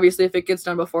obviously if it gets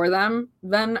done before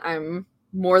then I'm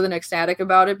more than ecstatic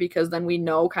about it, because then we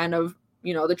know kind of,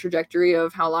 the trajectory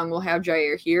of how long we'll have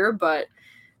Jair here. But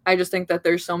I just think that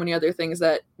there's so many other things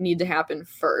that need to happen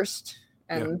first.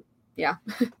 And yeah.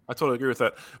 I totally agree with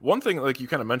that. One thing, like you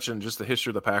kind of mentioned, just the history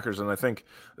of the Packers, and I think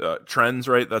trends,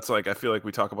 right? That's like, I feel like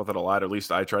we talk about that a lot, or at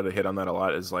least I try to hit on that a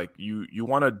lot, is like you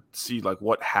want to see like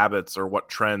what habits or what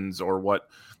trends or what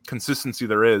consistency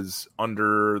there is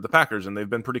under the Packers. And they've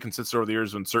been pretty consistent over the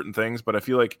years in certain things, but I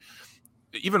feel like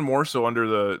even more so under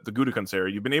the Gutekunst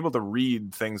era, you've been able to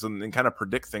read things and kind of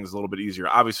predict things a little bit easier.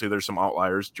 Obviously, there's some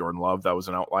outliers. Jordan Love, that was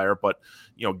an outlier, but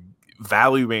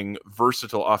valuing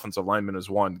versatile offensive linemen is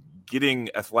one. Getting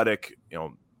athletic,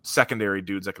 secondary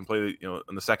dudes that can play,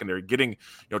 in the secondary, getting,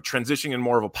 transitioning in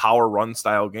more of a power run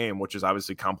style game, which is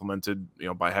obviously complemented,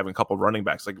 by having a couple of running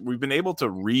backs. Like, we've been able to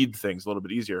read things a little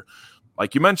bit easier.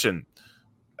 Like you mentioned,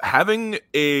 having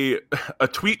a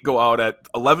tweet go out at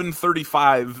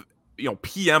 11:35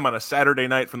 PM on a Saturday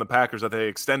night from the Packers that they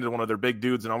extended one of their big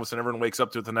dudes, and all of a sudden everyone wakes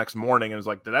up to it the next morning and is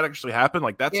like, did that actually happen?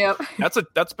 Like,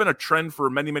 that's been a trend for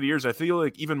many, many years. I feel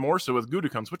like even more so with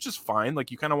Gutekunst, which is fine. Like,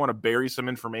 you kind of want to bury some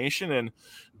information, and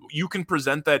you can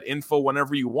present that info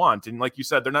whenever you want. And like you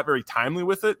said, they're not very timely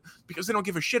with it because they don't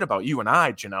give a shit about you and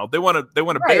I, Janelle. They want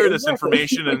to bury this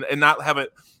information and not have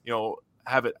it,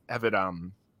 have it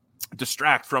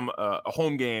distract from a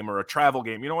home game or a travel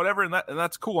game, whatever, and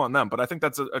that's cool on them. But I think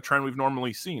that's a trend we've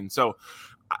normally seen. So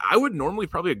I would normally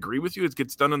probably agree with you. It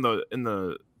gets done in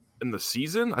the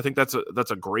season. I think that's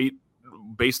a great,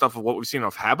 based off of what we've seen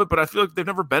off habit. But I feel like they've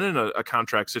never been in a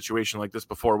contract situation like this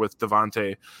before with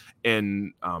Davante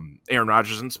and Aaron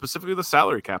Rodgers, and specifically the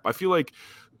salary cap. I feel like,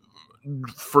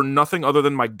 for nothing other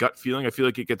than my gut feeling, I feel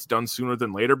like it gets done sooner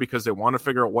than later because they want to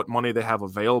figure out what money they have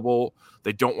available.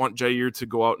 They don't want Jair to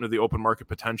go out into the open market,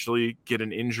 potentially get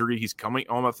an injury. He's coming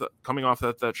off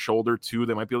that shoulder too.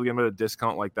 They might be able to get him at a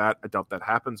discount like that. I doubt that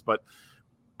happens, but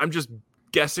I'm just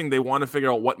guessing they want to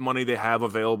figure out what money they have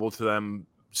available to them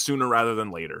sooner rather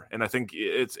than later. And I think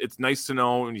it's nice to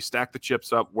know when you stack the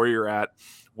chips up where you're at,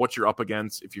 what you're up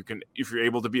against. If you're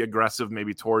able to be aggressive,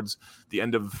 maybe towards the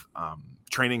end of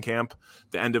training camp,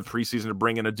 the end of preseason, to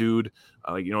bring in a dude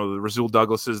like the Rasul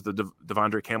Douglases, the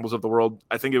Devondre Campbells of the world.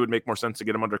 I think it would make more sense to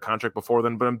get him under contract before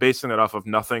then. But I'm basing that off of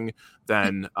nothing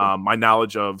than my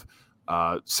knowledge of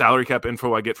salary cap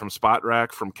info I get from Spot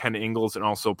Rack, from Ken Ingalls, and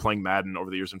also playing Madden over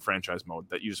the years in franchise mode,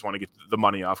 that you just want to get the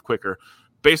money off quicker.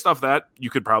 Based off that, you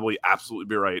could probably absolutely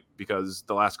be right, because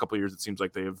the last couple of years it seems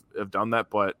like they have done that.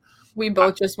 But we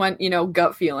both just went,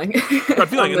 gut feeling. Gut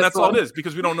feeling, and that's all it is,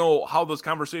 because we don't know how those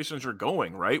conversations are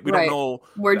going, right? We don't know.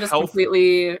 We're just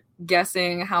completely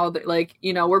guessing how,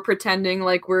 we're pretending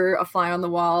like we're a fly on the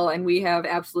wall, and we have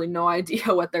absolutely no idea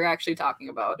what they're actually talking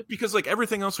about. Because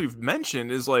everything else we've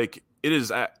mentioned is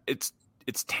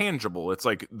it's tangible. It's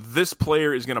like, this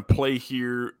player is going to play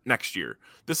here next year.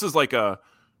 This is like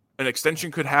an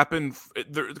extension could happen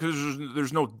because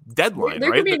there's no deadline.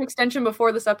 There could be an extension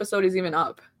before this episode is even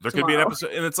up. There could be an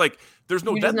episode, and it's like, there's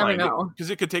no deadline, because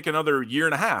it could take another year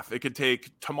and a half. It could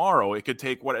take tomorrow. It could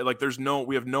take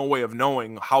we have no way of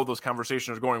knowing how those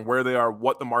conversations are going, where they are,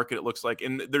 what the market looks like.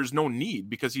 And there's no need,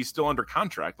 because he's still under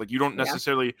contract. Like, you don't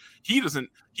necessarily, he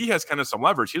has kind of some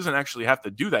leverage. He doesn't actually have to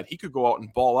do that. He could go out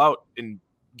and ball out and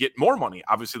get more money.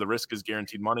 Obviously the risk is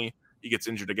guaranteed money. He gets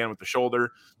injured again with the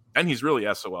shoulder, and he's really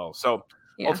SOL. So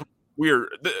of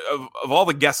all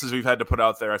the guesses we've had to put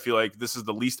out there, I feel like this is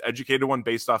the least educated one,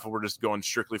 based off of we're just going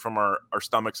strictly from our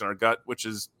stomachs and our gut, which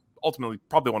is ultimately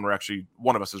probably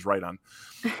one of us is right on.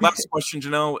 Last question,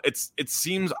 Janelle. It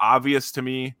seems obvious to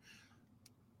me,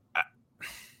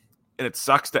 and it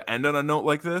sucks to end on a note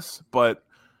like this, but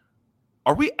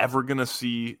are we ever going to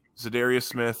see Za'Darius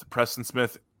Smith, Preston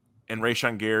Smith, and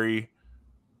Rashawn Gary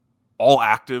all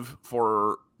active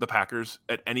for the Packers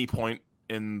at any point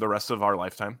in the rest of our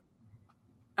lifetime?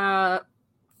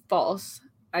 False.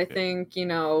 I think,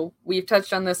 we've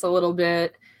touched on this a little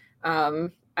bit.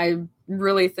 I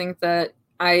really think that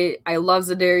I love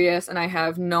Za'Darius, and I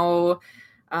have no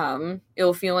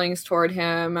ill feelings toward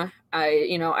him.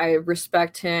 I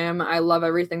respect him. I love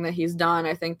everything that he's done.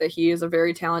 I think that he is a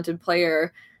very talented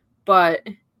player, but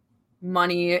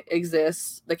money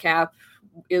exists. The cap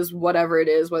is whatever it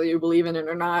is, whether you believe in it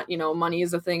or not. Money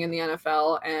is a thing in the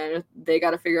NFL, and they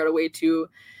got to figure out a way to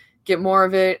get more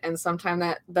of it. And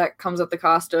sometimes that comes at the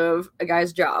cost of a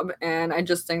guy's job. And I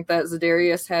just think that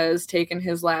Za'Darius has taken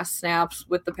his last snaps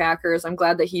with the Packers. I'm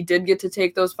glad that he did get to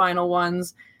take those final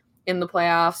ones in the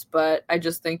playoffs, but I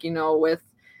just think, with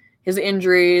his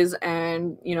injuries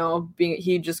and,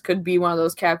 he just could be one of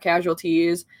those cap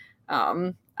casualties.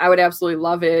 I would absolutely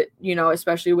love it,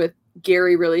 especially with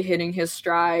Gary really hitting his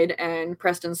stride and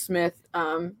Preston Smith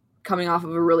coming off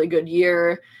of a really good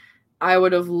year. I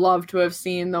would have loved to have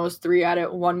seen those three at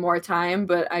it one more time,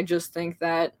 but I just think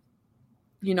that,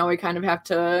 we kind of have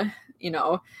to,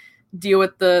 deal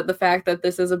with the fact that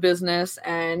this is a business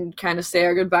and kind of say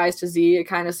our goodbyes to Z. It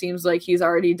kind of seems like he's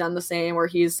already done the same, where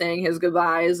he's saying his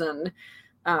goodbyes. And,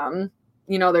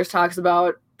 there's talks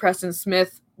about Preston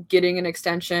Smith getting an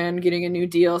extension, getting a new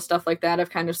deal, stuff like that.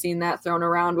 I've kind of seen that thrown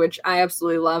around, which I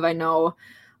absolutely love. I know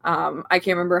I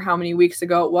can't remember how many weeks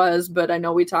ago it was, but I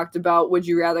know we talked about, would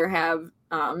you rather have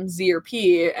Z or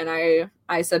P? And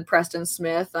I said Preston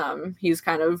Smith. He's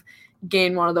kind of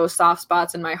gained one of those soft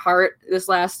spots in my heart this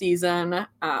last season.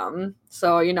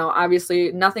 So,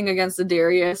 obviously nothing against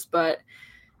Za'Darius, but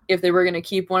if they were going to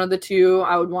keep one of the two,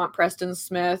 I would want Preston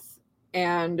Smith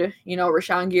and,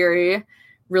 Rashawn Gary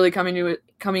really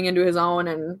coming into his own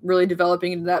and really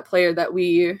developing into that player that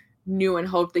we knew and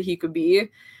hoped that he could be.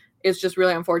 It's just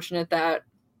really unfortunate that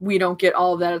we don't get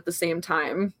all of that at the same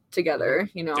time together.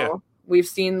 Yeah. We've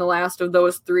seen the last of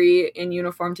those three in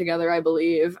uniform together, I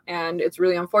believe, and it's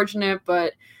really unfortunate,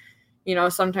 but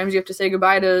sometimes you have to say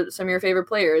goodbye to some of your favorite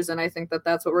players, and I think that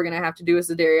that's what we're going to have to do with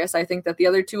Za'Darius. I think that the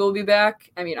other two will be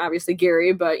back. I mean, obviously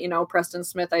Gary, but Preston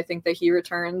Smith, I think that he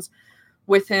returns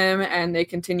with him and they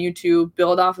continue to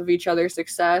build off of each other's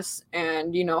success,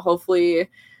 and hopefully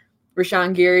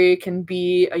Rashawn Gary can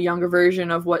be a younger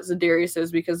version of what Za'Darius is,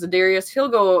 because Za'Darius,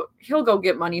 he'll go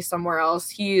get money somewhere else.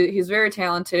 He's very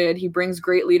talented. He brings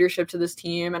great leadership to this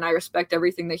team, and I respect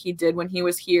everything that he did when he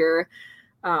was here.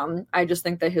 I just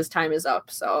think that his time is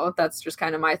up. So that's just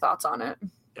kind of my thoughts on it.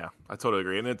 Yeah, I totally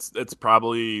agree. And it's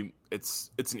probably it's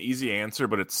an easy answer,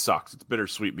 but it sucks. It's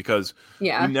bittersweet because we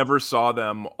never saw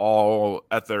them all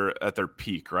at their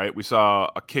peak, right? We saw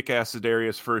a kick-ass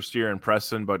Za'Darius first year in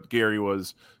Preston, but Gary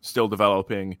was still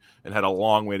developing and had a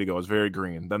long way to go. It was very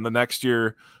green. Then the next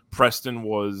year, Preston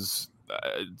was,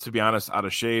 to be honest, out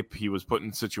of shape. He was put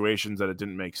in situations that it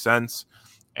didn't make sense.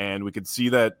 And we could see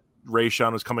that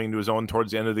Rashawn was coming into his own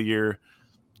towards the end of the year.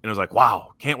 And it was like,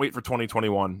 wow, can't wait for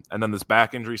 2021. And then this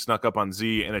back injury snuck up on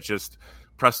Z, and it just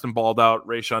Preston balled out,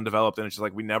 Rashawn developed, and it's just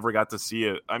like we never got to see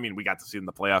it. I mean, we got to see it in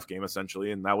the playoff game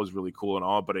essentially, and that was really cool and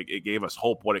all, but it gave us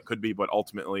hope what it could be. But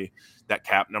ultimately, that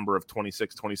cap number of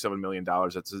 $27 million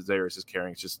that Za'Darius is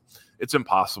carrying, it's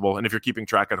impossible. And if you're keeping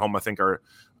track at home, I think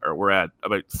we're at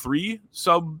about 3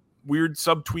 weird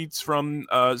sub tweets from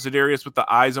Za'Darius with the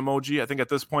eyes emoji. I think at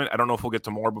this point, I don't know if we'll get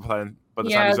to more by the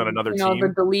time he's on another team. The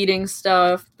deleting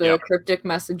stuff, the cryptic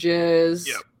messages.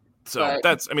 Yeah. So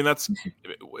that's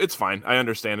it's fine. I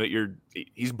understand it.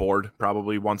 He's bored,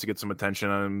 probably wants to get some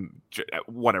attention on him,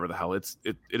 whatever the hell. It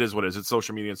is what it is. It's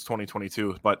social media. It's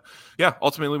 2022. But yeah,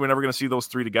 ultimately we're never going to see those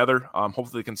three together.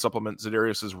 Hopefully they can supplement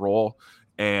Za'Darius's role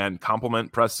and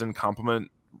complement Preston, complement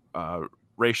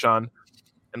Rashawn,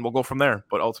 and we'll go from there.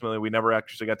 But ultimately, we never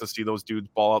actually got to see those dudes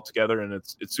ball out together, and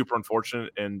it's super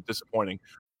unfortunate and disappointing.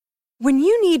 When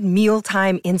you need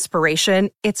mealtime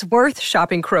inspiration, it's worth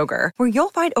shopping Kroger, where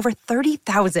you'll find over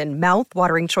 30,000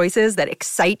 mouth-watering choices that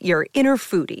excite your inner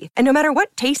foodie. And no matter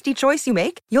what tasty choice you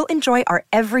make, you'll enjoy our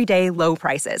everyday low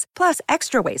prices, plus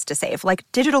extra ways to save, like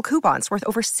digital coupons worth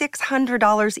over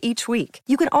 $600 each week.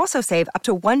 You can also save up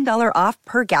to $1 off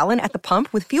per gallon at the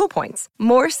pump with fuel points.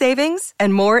 More savings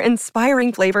and more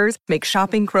inspiring flavors make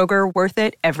shopping Kroger worth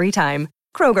it every time.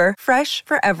 Kroger, fresh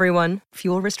for everyone.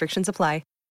 Fuel restrictions apply.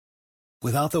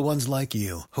 Without the ones like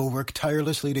you, who work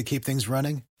tirelessly to keep things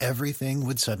running, everything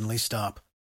would suddenly stop.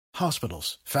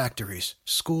 Hospitals, factories,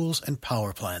 schools, and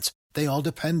power plants, they all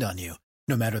depend on you.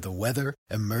 No matter the weather,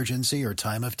 emergency, or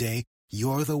time of day,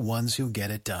 you're the ones who get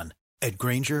it done. At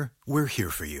Grainger, we're here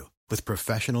for you with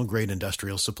professional-grade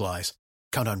industrial supplies.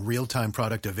 Count on real-time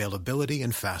product availability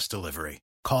and fast delivery.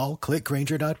 Call,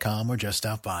 clickgrainger.com, or just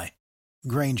stop by.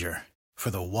 Grainger, for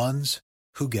the ones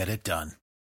who get it done.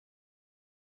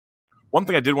 One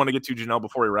thing I did want to get to, Janelle,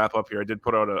 before we wrap up here, I did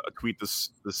put out a tweet this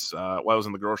while I was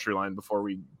in the grocery line before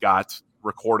we got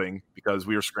recording because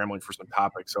we were scrambling for some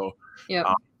topics. So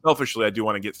selfishly, I do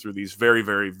want to get through these very,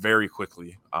 very, very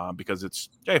quickly because it's,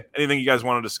 anything you guys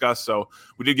want to discuss. So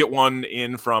we did get one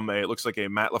in from it looks like a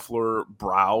Matt LaFleur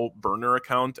Brow burner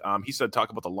account. He said, talk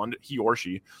about the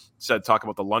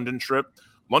London trip.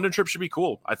 London trip should be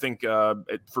cool. I think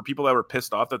for people that were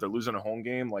pissed off that they're losing a home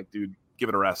game, like, dude, give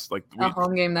it a rest. Like a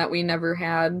home game that we never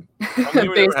had.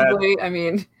 Basically, I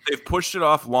mean, they've pushed it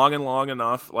off long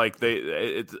enough. Like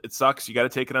it sucks. You got to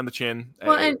take it on the chin.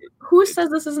 Well, and who says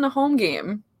this isn't a home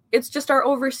game? It's just our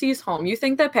overseas home. You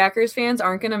think that Packers fans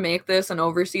aren't going to make this an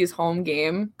overseas home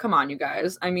game? Come on, you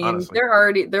guys. I mean, honestly,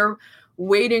 they're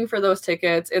waiting for those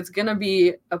tickets. It's going to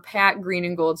be a packed green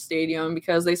and gold stadium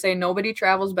because they say nobody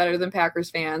travels better than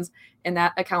Packers fans, and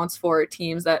that accounts for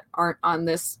teams that aren't on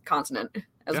this continent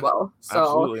as well. So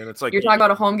absolutely. And it's like you're talking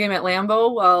about a home game at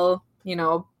Lambeau. Well,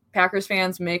 Packers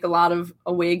fans make a lot of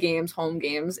away games, home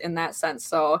games in that sense.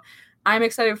 So I'm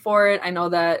excited for it. I know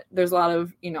that there's a lot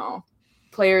of,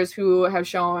 players who have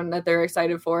shown that they're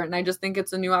excited for it. And I just think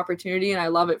it's a new opportunity, and I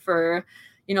love it for,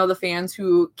 the fans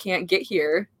who can't get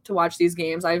here to watch these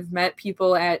games. I've met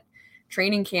people at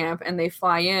training camp and they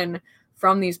fly in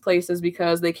from these places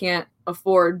because they can't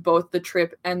afford both the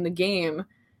trip and the game.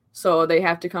 So they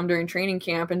have to come during training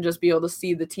camp and just be able to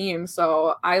see the team.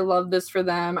 So I love this for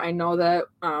them. I know that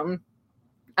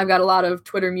I've got a lot of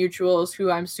Twitter mutuals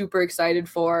who I'm super excited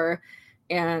for.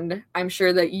 And I'm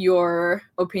sure that your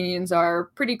opinions are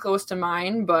pretty close to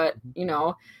mine. But, you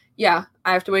know, yeah,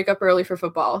 I have to wake up early for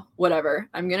football. Whatever.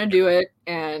 I'm going to do it.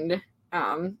 And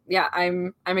yeah,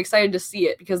 I'm excited to see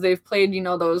it because they've played, you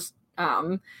know, those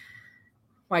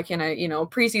why can't I, you know,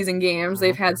 preseason games.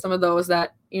 They've had some of those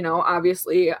that, you know,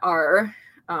 obviously are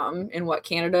in what,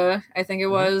 Canada, I think it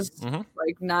was,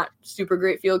 like not super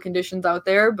great field conditions out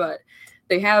there, but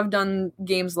they have done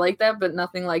games like that, but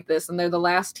nothing like this. And they're the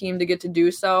last team to get to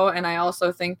do so. And I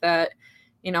also think that,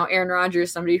 you know, Aaron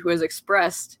Rodgers, somebody who has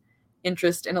expressed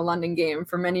interest in a London game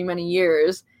for many, many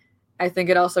years, I think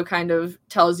it also kind of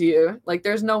tells you, like,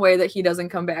 there's no way that he doesn't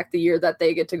come back the year that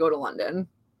they get to go to London.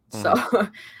 So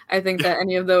I think that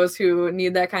any of those who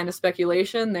need that kind of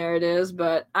speculation, there it is.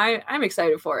 But I'm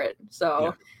excited for it. So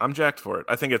yeah, I'm jacked for it.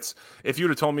 I think it's, if you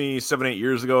would have told me 7-8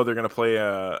 years ago they're going to play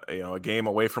a game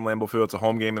away from Lambeau Field, it's a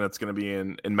home game and it's going to be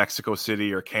in Mexico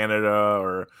City or Canada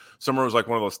or somewhere was like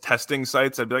one of those testing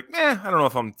sites, I'd be like, I don't know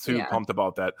if I'm too pumped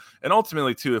about that. And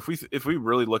ultimately too, if we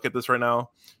really look at this right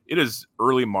now, it is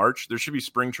early March. There should be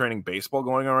spring training baseball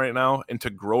going on right now. And to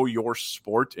grow your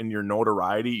sport and your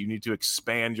notoriety, you need to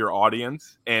expand your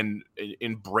audience and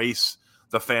embrace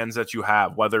the fans that you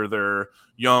have, whether they're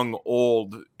young,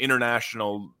 old,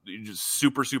 international, just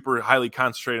super, super highly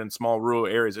concentrated in small rural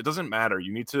areas. It doesn't matter.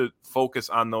 You need to focus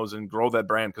on those and grow that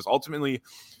brand, because ultimately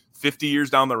 50 years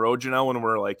down the road, Janelle, when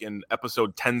we're like in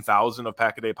episode 10,000 of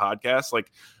Pack a Day podcast,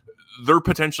 like there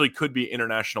potentially could be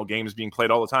international games being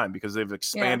played all the time because they've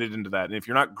expanded into that. And if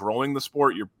you're not growing the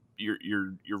sport, you're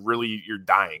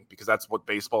dying, because that's what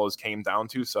baseball has came down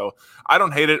to. So I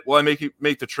don't hate it. Will I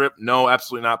make the trip? No,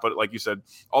 absolutely not. But like you said,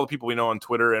 all the people we know on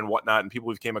Twitter and whatnot, and people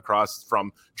we've came across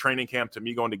from training camp to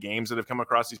me going to games that have come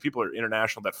across, these people are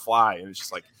international that fly, and it's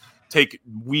just like take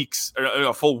weeks, or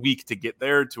a full week to get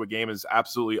there to a game is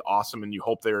absolutely awesome, and you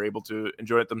hope they're able to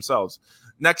enjoy it themselves.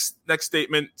 Next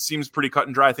statement seems pretty cut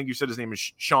and dry. I think you said his name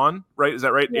is Sean, right? Is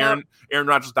that right? Yep. Aaron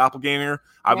Rodgers' doppelganger.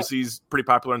 Obviously, he's pretty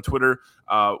popular on Twitter.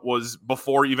 Was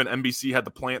before even NBC had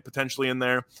the plant potentially in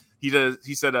there. He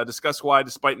said, discuss why,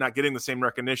 despite not getting the same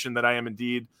recognition, that I am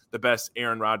indeed the best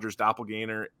Aaron Rodgers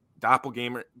doppelganger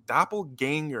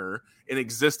in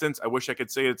existence. I wish I could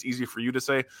say it. It's easy for you to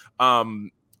say.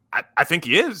 I think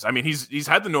he is. I mean, he's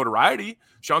had the notoriety.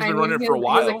 Sean's been running it for a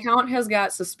while. His account has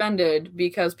got suspended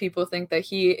because people think that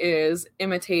he is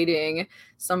imitating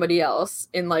somebody else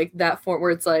in like that form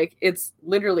where it's like it's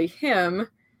literally him,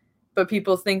 but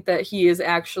people think that he is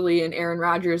actually an Aaron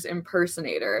Rodgers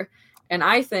impersonator. And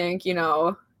I think, you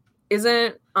know,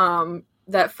 isn't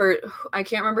that for, I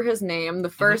can't remember his name, the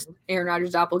first Aaron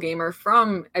Rodgers doppelganger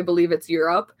from, I believe it's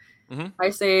Europe. I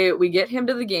say we get him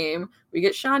to the game, we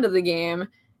get Sean to the game,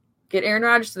 get Aaron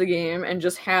Rodgers to the game, and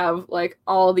just have like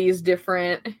all these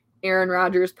different Aaron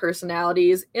Rodgers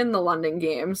personalities in the London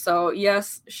game. So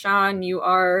yes, Sean, you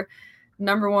are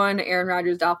number one Aaron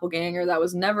Rodgers doppelganger. That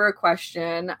was never a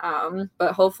question.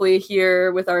 But hopefully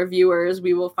here with our viewers,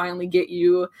 we will finally get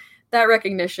you that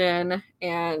recognition,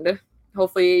 and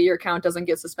hopefully your account doesn't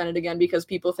get suspended again because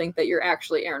people think that you're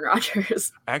actually Aaron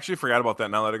Rodgers. I actually forgot about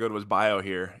that. Now that I go to his bio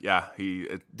here. Yeah,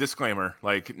 disclaimer,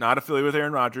 like not affiliated with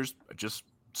Aaron Rodgers, just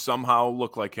somehow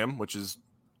look like him, which is,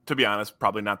 to be honest,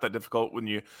 probably not that difficult when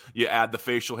you add the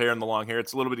facial hair and the long hair.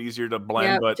 It's a little bit easier to blend.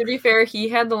 Yeah, but to be fair, he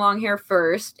had the long hair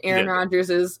first. Aaron Rodgers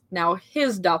is now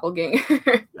his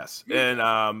doppelganger. Yes,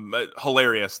 and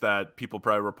hilarious that people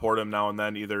probably report him now and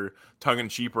then, either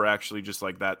tongue-in-cheek or actually just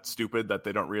like that stupid that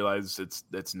they don't realize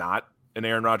it's not an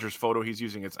Aaron Rodgers photo he's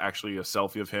using. It's actually a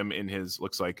selfie of him in his,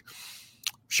 looks like,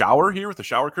 shower here with the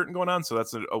shower curtain going on. So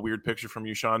that's a weird picture from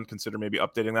you, Sean. Consider maybe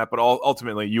updating that. But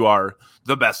ultimately, you are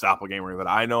the best doppelganger that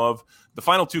I know of. The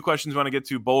final two questions we want to get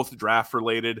to, both draft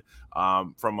related,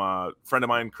 from a friend of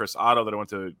mine, Chris Otto, that I went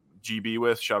to GB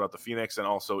with. Shout out to Phoenix, and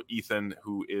also Ethan,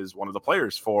 who is one of the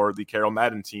players for the Carroll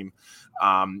Madden team,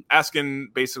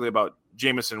 asking basically about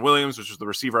Jameson Williams, which is the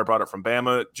receiver I brought up from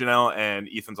Bama, Janelle, and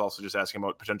Ethan's also just asking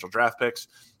about potential draft picks.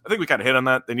 I think we kind of hit on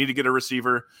that. They need to get a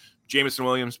receiver. Jameson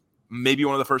Williams, maybe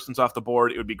one of the first ones off the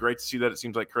board. It would be great to see that. It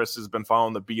seems like Chris has been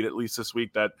following the beat at least this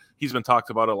week, that he's been talked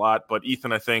about a lot. But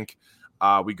Ethan, I think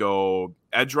we go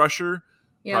edge rusher,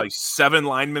 probably 7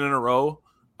 linemen in a row.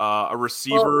 a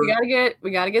receiver. Well,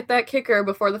 we gotta get that kicker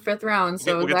before the 5th round,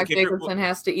 so we'll Zach Jacobson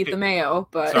has to eat the mayo.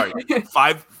 But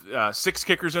sorry, 6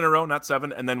 kickers in a row, not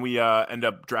 7, and then we end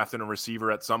up drafting a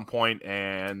receiver at some point,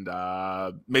 and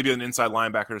maybe an inside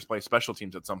linebacker to play special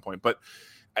teams at some point. But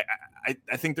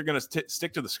I think they're going to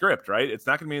stick to the script, right? It's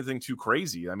not going to be anything too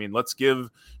crazy. I mean, let's give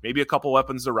maybe a couple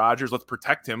weapons to Rodgers. Let's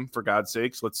protect him, for God's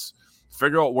sakes. Let's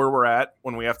figure out where we're at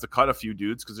when we have to cut a few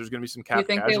dudes, because there's going to be some cap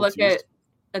casualties. You think they look at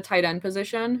a tight end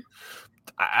position?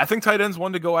 I think tight end's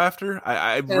one to go after.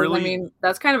 I mean,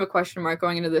 that's kind of a question mark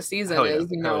going into this season.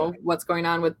 What's going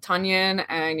on with Tonyan,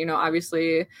 and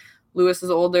obviously Lewis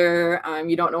is older.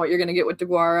 You don't know what you're going to get with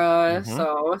DeGuara,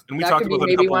 so that could be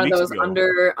maybe one of those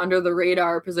under the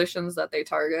radar positions that they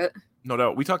target. No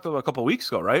doubt. We talked about a couple of weeks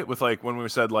ago, right? With when we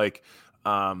said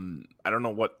I don't know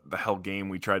what the hell game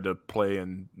we tried to play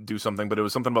and do something, but it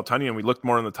was something about Tonyan, and we looked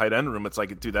more in the tight end room. It's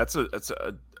like, dude, that's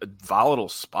a volatile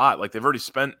spot. Like, they've already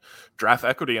spent draft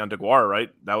equity on DeGuara,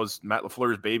 right? That was Matt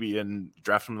LaFleur's baby, and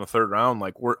draft him in the 3rd round.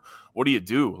 Like, what do you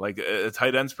do? Like, a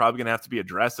tight end's probably going to have to be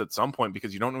addressed at some point,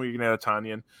 because you don't know where you're going to get a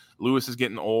Tonyan. Lewis is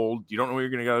getting old. You don't know where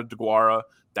you're going to get a DeGuara.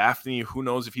 Daphne, who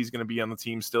knows if he's going to be on the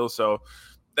team still. So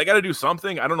they got to do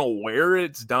something. I don't know where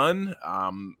it's done.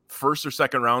 1st or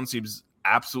 2nd round seems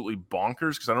absolutely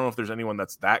bonkers, because I don't know if there's anyone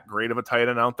that's that great of a tight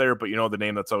end out there. But the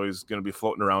name that's always going to be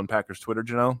floating around Packers Twitter,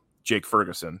 Janelle? Jake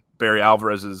Ferguson. Barry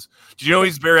Alvarez's. Did you know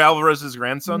he's Barry Alvarez's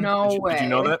grandson? No way. Did you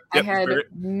know that? Yep, I had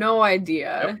no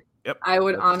idea. Yep. I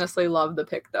would honestly love the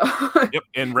pick, though. Yep.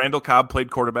 And Randall Cobb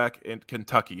played quarterback in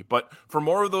Kentucky. But for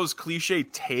more of those cliche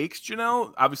takes,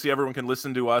 Janelle, obviously everyone can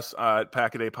listen to us at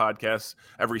Pack-A-Day Podcast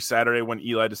every Saturday when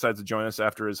Eli decides to join us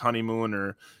after his honeymoon,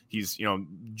 or he's,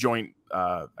 joint,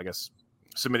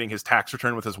 submitting his tax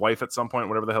return with his wife at some point,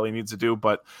 whatever the hell he needs to do.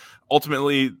 But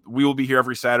ultimately, we will be here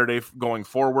every Saturday going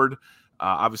forward.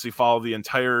 Obviously, follow the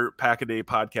entire Pack-A-Day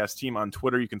Podcast team on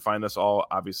Twitter. You can find us all,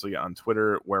 obviously, on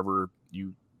Twitter, wherever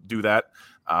you do that.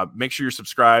 Make sure you're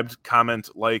subscribed, comment,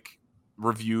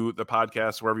 review the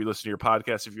podcast wherever you listen to your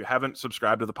podcast. If you haven't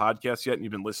subscribed to the podcast yet and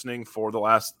you've been listening for the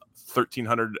last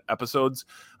 1,300 episodes,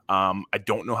 I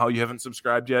don't know how you haven't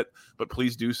subscribed yet, but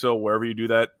please do so wherever you do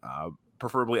that.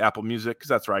 Preferably Apple Music, because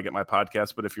that's where I get my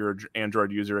podcast. But if you're an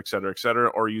Android user, et cetera,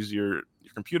 or use your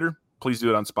computer, please do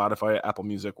it on Spotify, Apple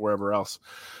Music, wherever else.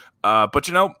 But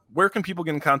where can people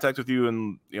get in contact with you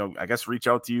and, I guess reach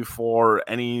out to you for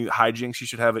any hijinks you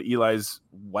should have at Eli's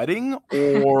wedding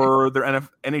or their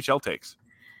NHL takes?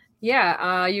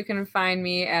 Yeah, you can find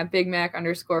me at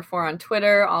BigMac_4 on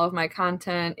Twitter. All of my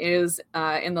content is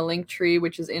in the link tree,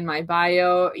 which is in my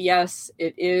bio. Yes,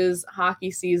 it is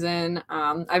hockey season.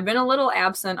 I've been a little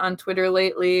absent on Twitter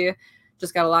lately.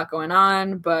 Just got a lot going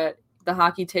on, but the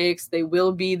hockey takes, they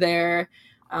will be there.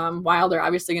 Wild are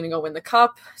obviously going to go win the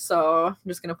cup, so I'm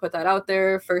just going to put that out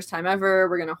there. First time ever,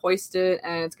 we're going to hoist it,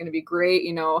 and it's going to be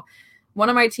great. One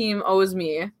of my team owes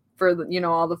me for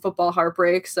all the football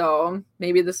heartbreak, so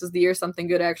maybe this is the year something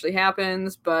good actually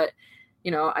happens. But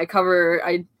I cover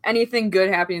anything good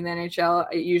happening in the NHL.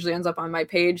 It usually ends up on my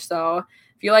page. So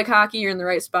if you like hockey, you're in the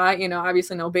right spot.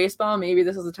 Obviously no baseball. Maybe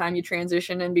this is the time you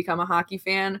transition and become a hockey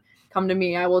fan. Come to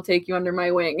me. I will take you under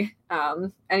my wing.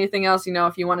 Anything else,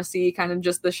 if you want to see kind of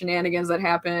just the shenanigans that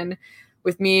happen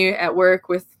with me at work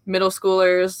with middle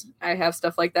schoolers, I have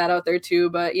stuff like that out there too.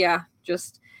 But yeah,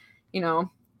 just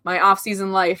my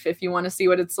off-season life. If you want to see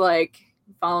what it's like,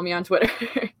 follow me on Twitter.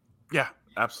 Yeah,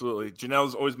 absolutely.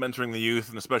 Janelle's always mentoring the youth,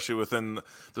 and especially within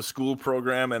the school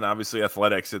program and obviously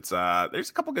athletics. It's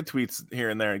there's a couple good tweets here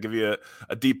and there and give you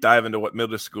a deep dive into what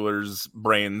middle schoolers'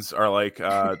 brains are like.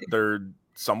 They're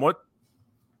somewhat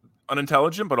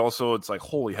unintelligent, but also it's like,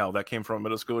 holy hell, that came from a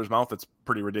middle schooler's mouth. It's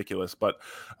pretty ridiculous. But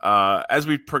as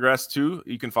we progress too,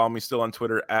 you can follow me still on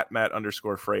Twitter at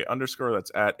Matt_Frey_.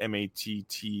 That's at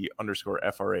MATT_FRA_.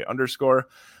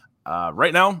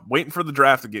 Right now, waiting for the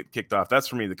draft to get kicked off. That's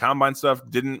for me. The combine stuff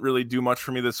didn't really do much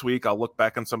for me this week. I'll look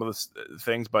back on some of the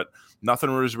things, but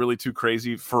nothing was really too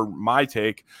crazy for my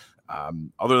take.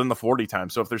 Other than the 40 time.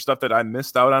 So if there's stuff that I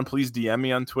missed out on, please DM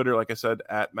me on Twitter. Like I said,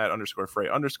 at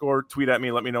Matt_Frey_. Tweet at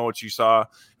me. Let me know what you saw.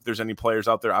 If there's any players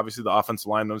out there, obviously the offensive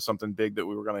line was something big that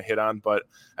we were going to hit on. But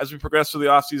as we progress through the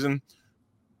offseason,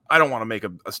 I don't want to make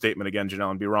a statement again,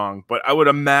 Janelle, and be wrong, but I would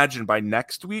imagine by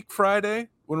next week, Friday,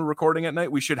 when we're recording at night,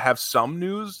 we should have some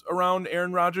news around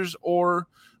Aaron Rodgers or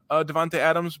Davante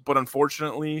Adams. But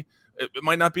unfortunately, it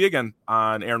might not be again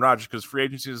on Aaron Rodgers because free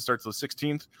agency starts the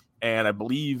 16th. And I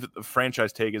believe the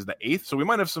franchise tag is the 8th. So we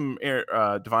might have some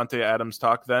Davante Adams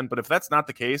talk then. But if that's not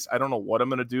the case, I don't know what I'm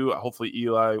going to do. Hopefully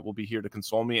Eli will be here to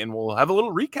console me, and we'll have a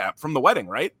little recap from the wedding,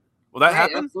 right? Will that Right,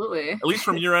 happen? absolutely. At least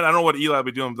from your end. I don't know what Eli will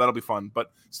be doing, but that'll be fun.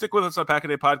 But stick with us on Pack a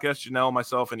Day Podcast. Janelle,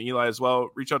 myself, and Eli as well.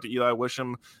 Reach out to Eli, wish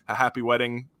him a happy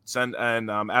wedding.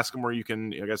 Ask him where you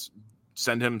can, I guess,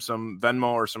 send him some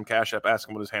Venmo or some Cash App. Ask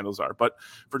him what his handles are. But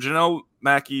for Janelle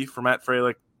Mackey, for Matt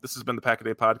Freilich, this has been the Pack a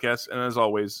Day Podcast. And as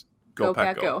always, go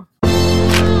Pack, go.